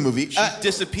in the movie. She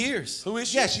disappears. Who is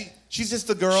she? Yeah, she's just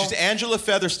the girl. She's Angela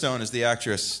Featherstone is the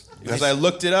actress. Because I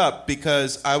looked it up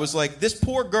because I was like, this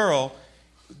poor girl.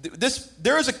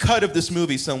 There is a cut of this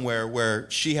movie somewhere where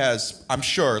she has, I'm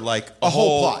sure, like a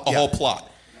whole plot.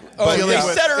 But they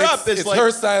set her up as it's like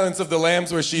her Silence of the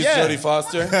Lambs where she's Jodie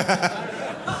Foster.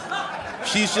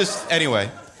 She's just anyway.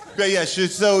 But yeah,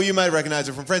 so you might recognize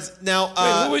her from Friends. Now,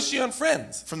 wait, who was she on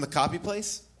Friends? From the Copy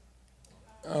Place.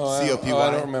 COPY.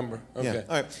 I don't remember. Okay. Yeah.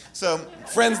 All right. So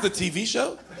Friends, the TV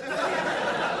show.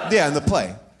 Yeah, and the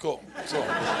play. Cool.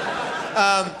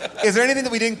 Is there anything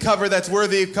that we didn't cover that's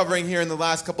worthy of covering here in the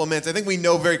last couple of minutes? I think we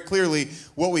know very clearly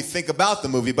what we think about the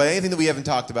movie, but anything that we haven't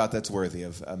talked about that's worthy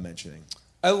of mentioning?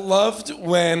 I loved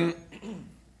when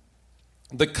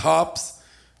the cops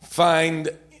find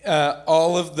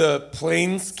all of the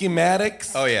plane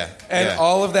schematics. Oh, yeah. And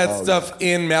all of that stuff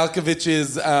in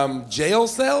Malkovich's jail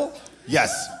cell.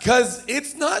 Yes. Because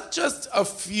it's not just a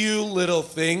few little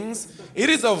things. It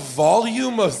is a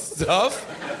volume of stuff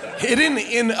hidden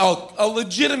in a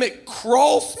legitimate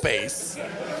crawl space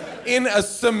in a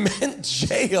cement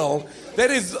jail that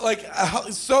is like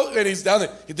so. And he's down there.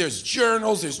 There's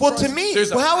journals. There's to me,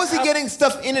 how is he getting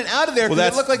stuff in and out of there?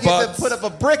 Because it looked like you had to put up a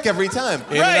brick every time.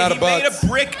 He made a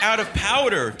brick out of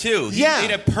powder too. He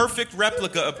made a perfect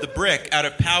replica of the brick out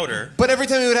of powder. But every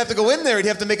time he would have to go in there, he'd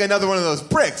have to make another one of those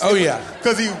bricks. Oh yeah,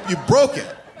 because you broke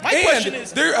it. My question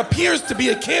is, there appears to be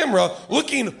a camera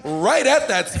looking right at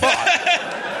that spot.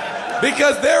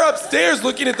 Because they're upstairs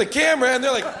looking at the camera and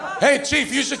they're like, hey,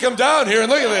 Chief, you should come down here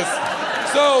and look at this.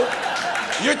 So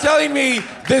you're telling me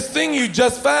this thing you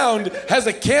just found has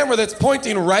a camera that's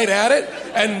pointing right at it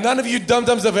and none of you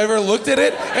dum-dums have ever looked at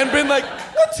it and been like,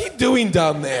 what's he doing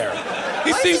down there?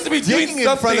 He seems to be doing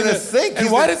something. In front of this thing.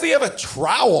 And why does he have a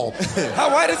trowel?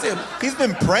 Why does he? He's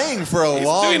been praying for a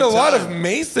long time. He's doing a lot of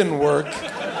mason work.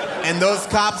 And those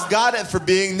cops got it for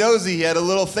being nosy. He had a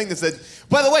little thing that said,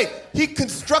 by the way, he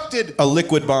constructed a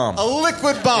liquid bomb. A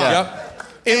liquid bomb. Yeah. Yep.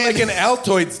 In like an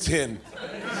Altoids tin.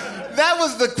 That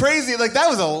was the crazy, that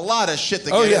was a lot of shit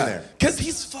to get in there. Because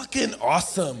he's fucking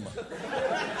awesome.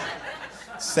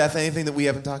 Seth, anything that we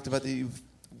haven't talked about that you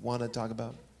want to talk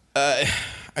about?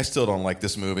 I still don't like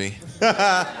this movie.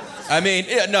 I mean,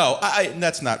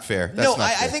 that's not fair.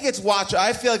 I think it's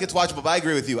I feel like it's watchable, but I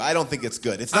agree with you. I don't think it's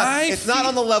good. It's not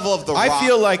on the level of The Rock. I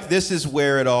feel like this is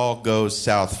where it all goes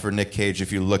south for Nick Cage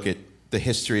if you look at the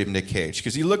history of Nick Cage.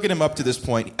 Because you look at him up to this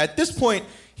point. At this point,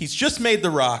 he's just made The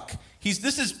Rock.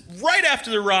 This is right after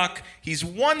The Rock. He's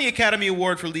won the Academy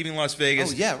Award for Leaving Las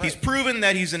Vegas. Oh, yeah, right. He's proven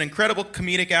that he's an incredible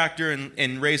comedic actor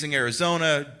in Raising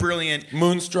Arizona. Brilliant.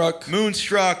 Moonstruck.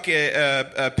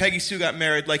 Peggy Sue Got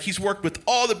Married. Like, he's worked with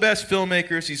all the best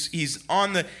filmmakers. He's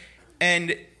on the...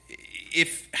 And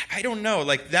if... I don't know.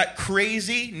 Like, that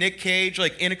crazy Nick Cage,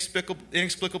 like,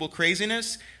 inexplicable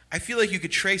craziness... I feel like you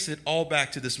could trace it all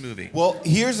back to this movie. Well,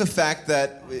 here's a fact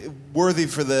that worthy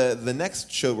for the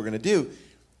next show we're going to do.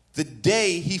 The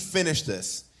day he finished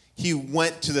this, he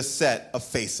went to the set of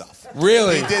Face Off.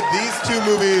 Really? He did these two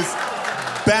movies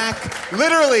back,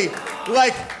 literally,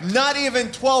 like not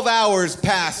even 12 hours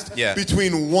passed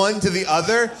between one to the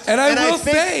other. And I will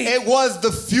think say... it was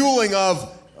the fueling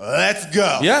of, let's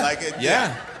go.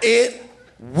 Yeah. It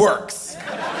works.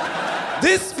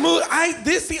 This movie,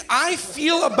 I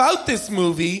feel about this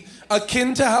movie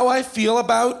akin to how I feel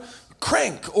about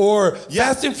Crank or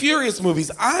Fast and Furious movies.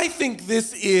 I think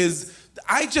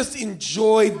I just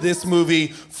enjoyed this movie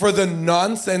for the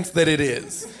nonsense that it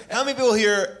is. How many people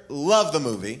here love the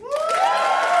movie?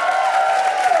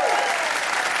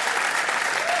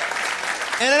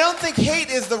 And I don't think hate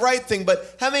is the right thing,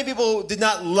 but how many people did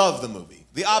not love the movie?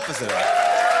 The opposite of it.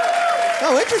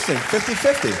 Oh, interesting.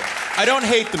 50-50. I don't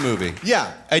hate the movie.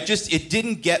 Yeah. It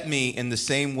didn't get me in the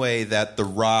same way that The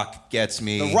Rock gets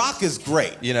me. The Rock is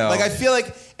great. You know. Like, I feel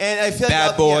like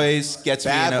Bad Boys gets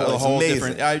me in a whole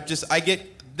amazing. different...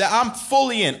 I'm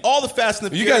fully in. All the Fast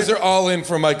and the You Furious. guys are all in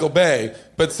for Michael Bay,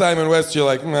 but Simon West, you're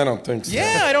like, I don't think so.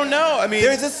 Yeah, I don't know. I mean,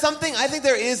 I think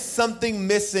there is something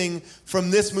missing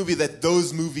from this movie that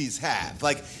those movies have.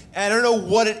 Like, I don't know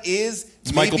what it is.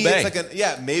 It's Michael Bay.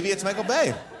 Maybe it's Michael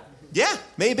Bay. Yeah,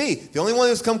 maybe. The only one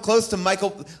who's come close to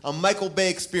a Michael Bay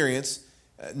experience,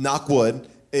 knock wood.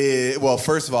 Well,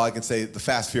 first of all, I can say the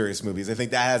Fast Furious movies. I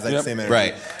think that has that same energy.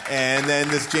 Right. And then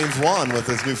this James Wan with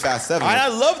his new Fast 7. I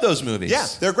love those movies. Yeah,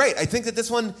 they're great. I think that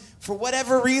this one, for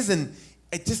whatever reason,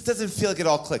 it just doesn't feel like it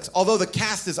all clicks. Although the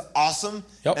cast is awesome,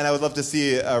 and I would love to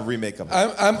see a remake of it.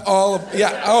 I'm all...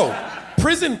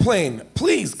 Prison Plane.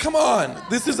 Please, come on.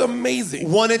 This is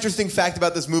amazing. One interesting fact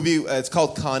about this movie, it's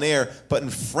called Con Air, but in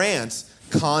France,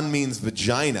 con means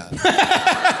vagina.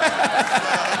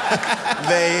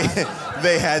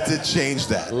 They had to change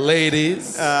that.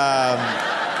 Ladies.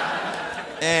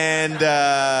 And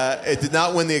it did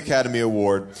not win the Academy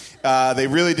Award. They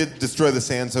really did destroy the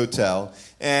Sands Hotel.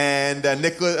 And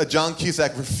John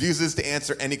Cusack refuses to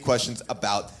answer any questions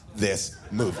about this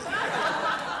movie.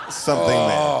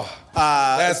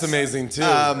 That's amazing, too.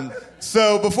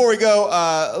 So before we go,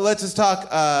 let's just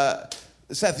talk.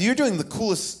 Seth, you're doing the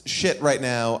coolest shit right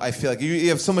now, I feel like. You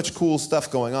have so much cool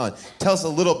stuff going on. Tell us a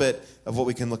little bit of what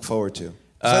we can look forward to.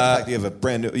 Besides the fact that you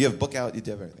have a book out, you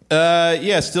have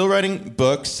everything. Still writing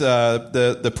books.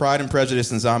 The Pride and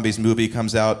Prejudice and Zombies movie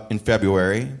comes out in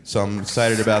February, so I'm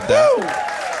excited about that.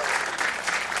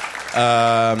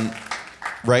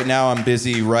 Right now I'm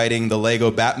busy writing the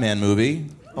Lego Batman movie,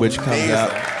 which comes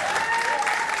out.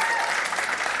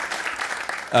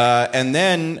 And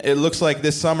then it looks like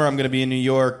this summer I'm going to be in New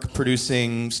York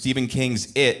producing Stephen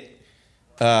King's It.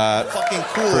 Fucking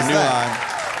cool for is New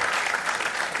that?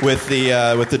 Line. With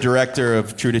the director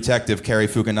of True Detective, Cary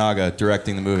Fukunaga,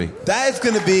 directing the movie. That is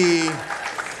going to be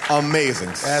amazing.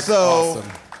 That's awesome.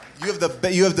 You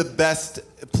have the best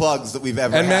plugs that we've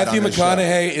ever And had Matthew on this show.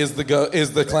 McConaughey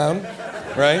is the clown,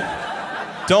 right?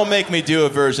 Don't make me do a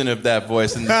version of that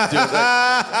voice and do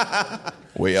that.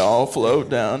 We all float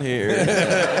down here.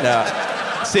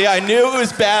 No. See, I knew it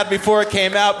was bad before it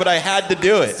came out, but I had to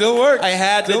do it. Still works. I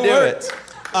had to do it.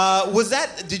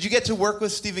 Did you get to work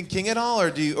with Stephen King at all,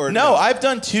 No, I've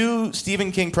done 2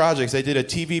 Stephen King projects. I did a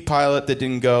TV pilot that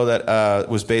didn't go that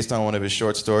was based on one of his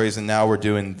short stories, and now we're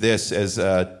doing this as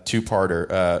a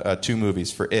 2-parter, 2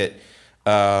 movies for It.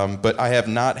 But I have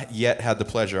not yet had the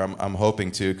pleasure. I'm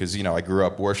hoping to, because I grew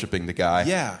up worshiping the guy.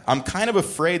 Yeah. I'm kind of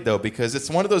afraid though, because it's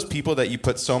one of those people that you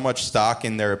put so much stock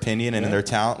in their opinion and in their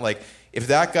talent. Like, if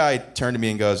that guy turned to me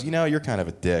and goes, you're kind of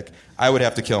a dick, I would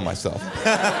have to kill myself.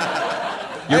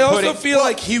 I also feel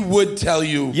like he would tell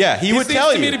you. Yeah, he would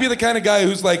tell you. He seems to me to be the kind of guy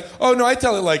who's like, oh, no, I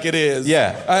tell it like it is.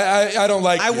 Yeah. I don't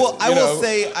like I will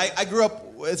say, I grew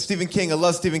up with Stephen King. I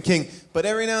love Stephen King. But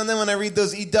every now and then when I read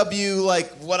those EW,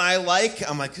 what I like,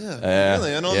 I'm like, really?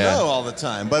 I don't know all the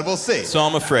time. But we'll see. So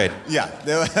I'm afraid.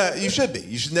 Yeah. You should be.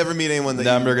 You should never meet anyone that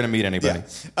Never going to meet anybody.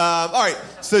 Yeah. All right.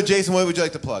 So, Jason, what would you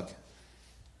like to plug?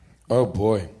 Oh,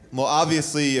 boy. Well,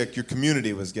 obviously, your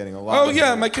community was getting a lot. Oh,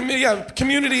 yeah, my community.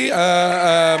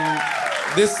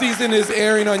 This season is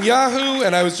airing on Yahoo,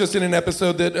 and I was just in an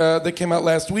episode that came out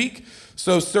last week.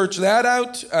 So search that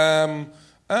out. I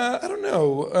don't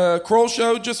know. Kroll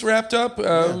Show just wrapped up.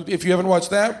 If you haven't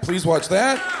watched that, please watch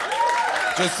that.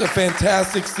 Just a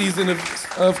fantastic season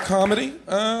of comedy.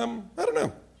 I don't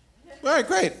know. All right,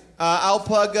 great. I'll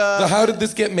plug... the How Did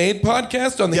This Get Made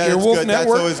podcast on the Earwolf good.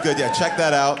 Network. That's always good. Yeah, check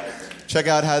that out. Check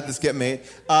out How Did This Get Made.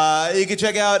 You can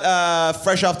check out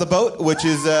Fresh Off the Boat, which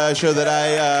is a show that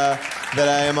I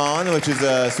am on, which is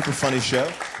a super funny show.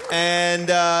 And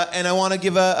I want to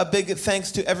give a big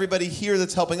thanks to everybody here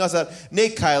that's helping us out.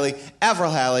 Nate Kiley,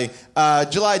 Avril Halley,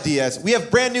 July Diaz. We have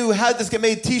brand new How Did This Get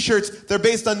Made t-shirts. They're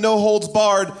based on No Holds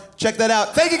Barred. Check that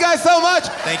out. Thank you guys so much.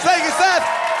 Thank you, Seth.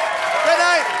 Good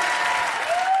night.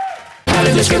 How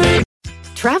did this get made?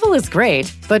 Travel is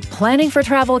great, but planning for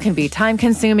travel can be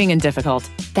time-consuming and difficult.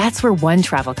 That's where One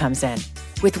Travel comes in.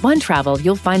 With One Travel,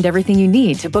 you'll find everything you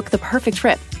need to book the perfect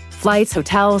trip. Flights,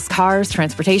 hotels, cars,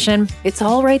 transportation, it's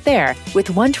all right there. With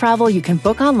One Travel, you can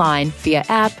book online, via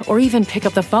app, or even pick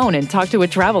up the phone and talk to a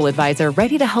travel advisor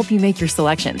ready to help you make your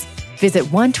selections. Visit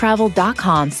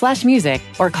onetravel.com/music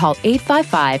or call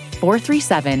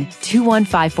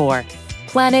 855-437-2154.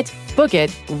 Plan it, book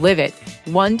it, live it.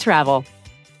 One Travel.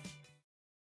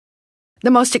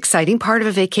 The most exciting part of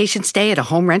a vacation stay at a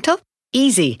home rental?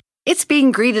 Easy. It's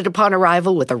being greeted upon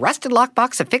arrival with a rusted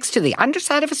lockbox affixed to the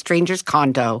underside of a stranger's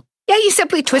condo. Yeah, you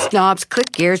simply twist knobs,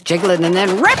 click gears, jiggle it, and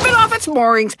then rip it off its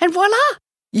moorings, and voila!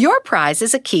 Your prize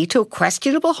is a key to a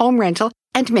questionable home rental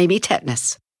and maybe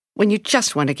tetanus. When you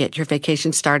just want to get your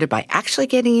vacation started by actually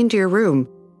getting into your room,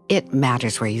 it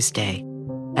matters where you stay.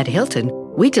 At Hilton,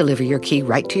 we deliver your key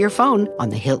right to your phone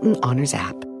on the Hilton Honors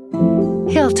app.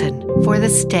 Hilton for the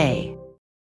stay.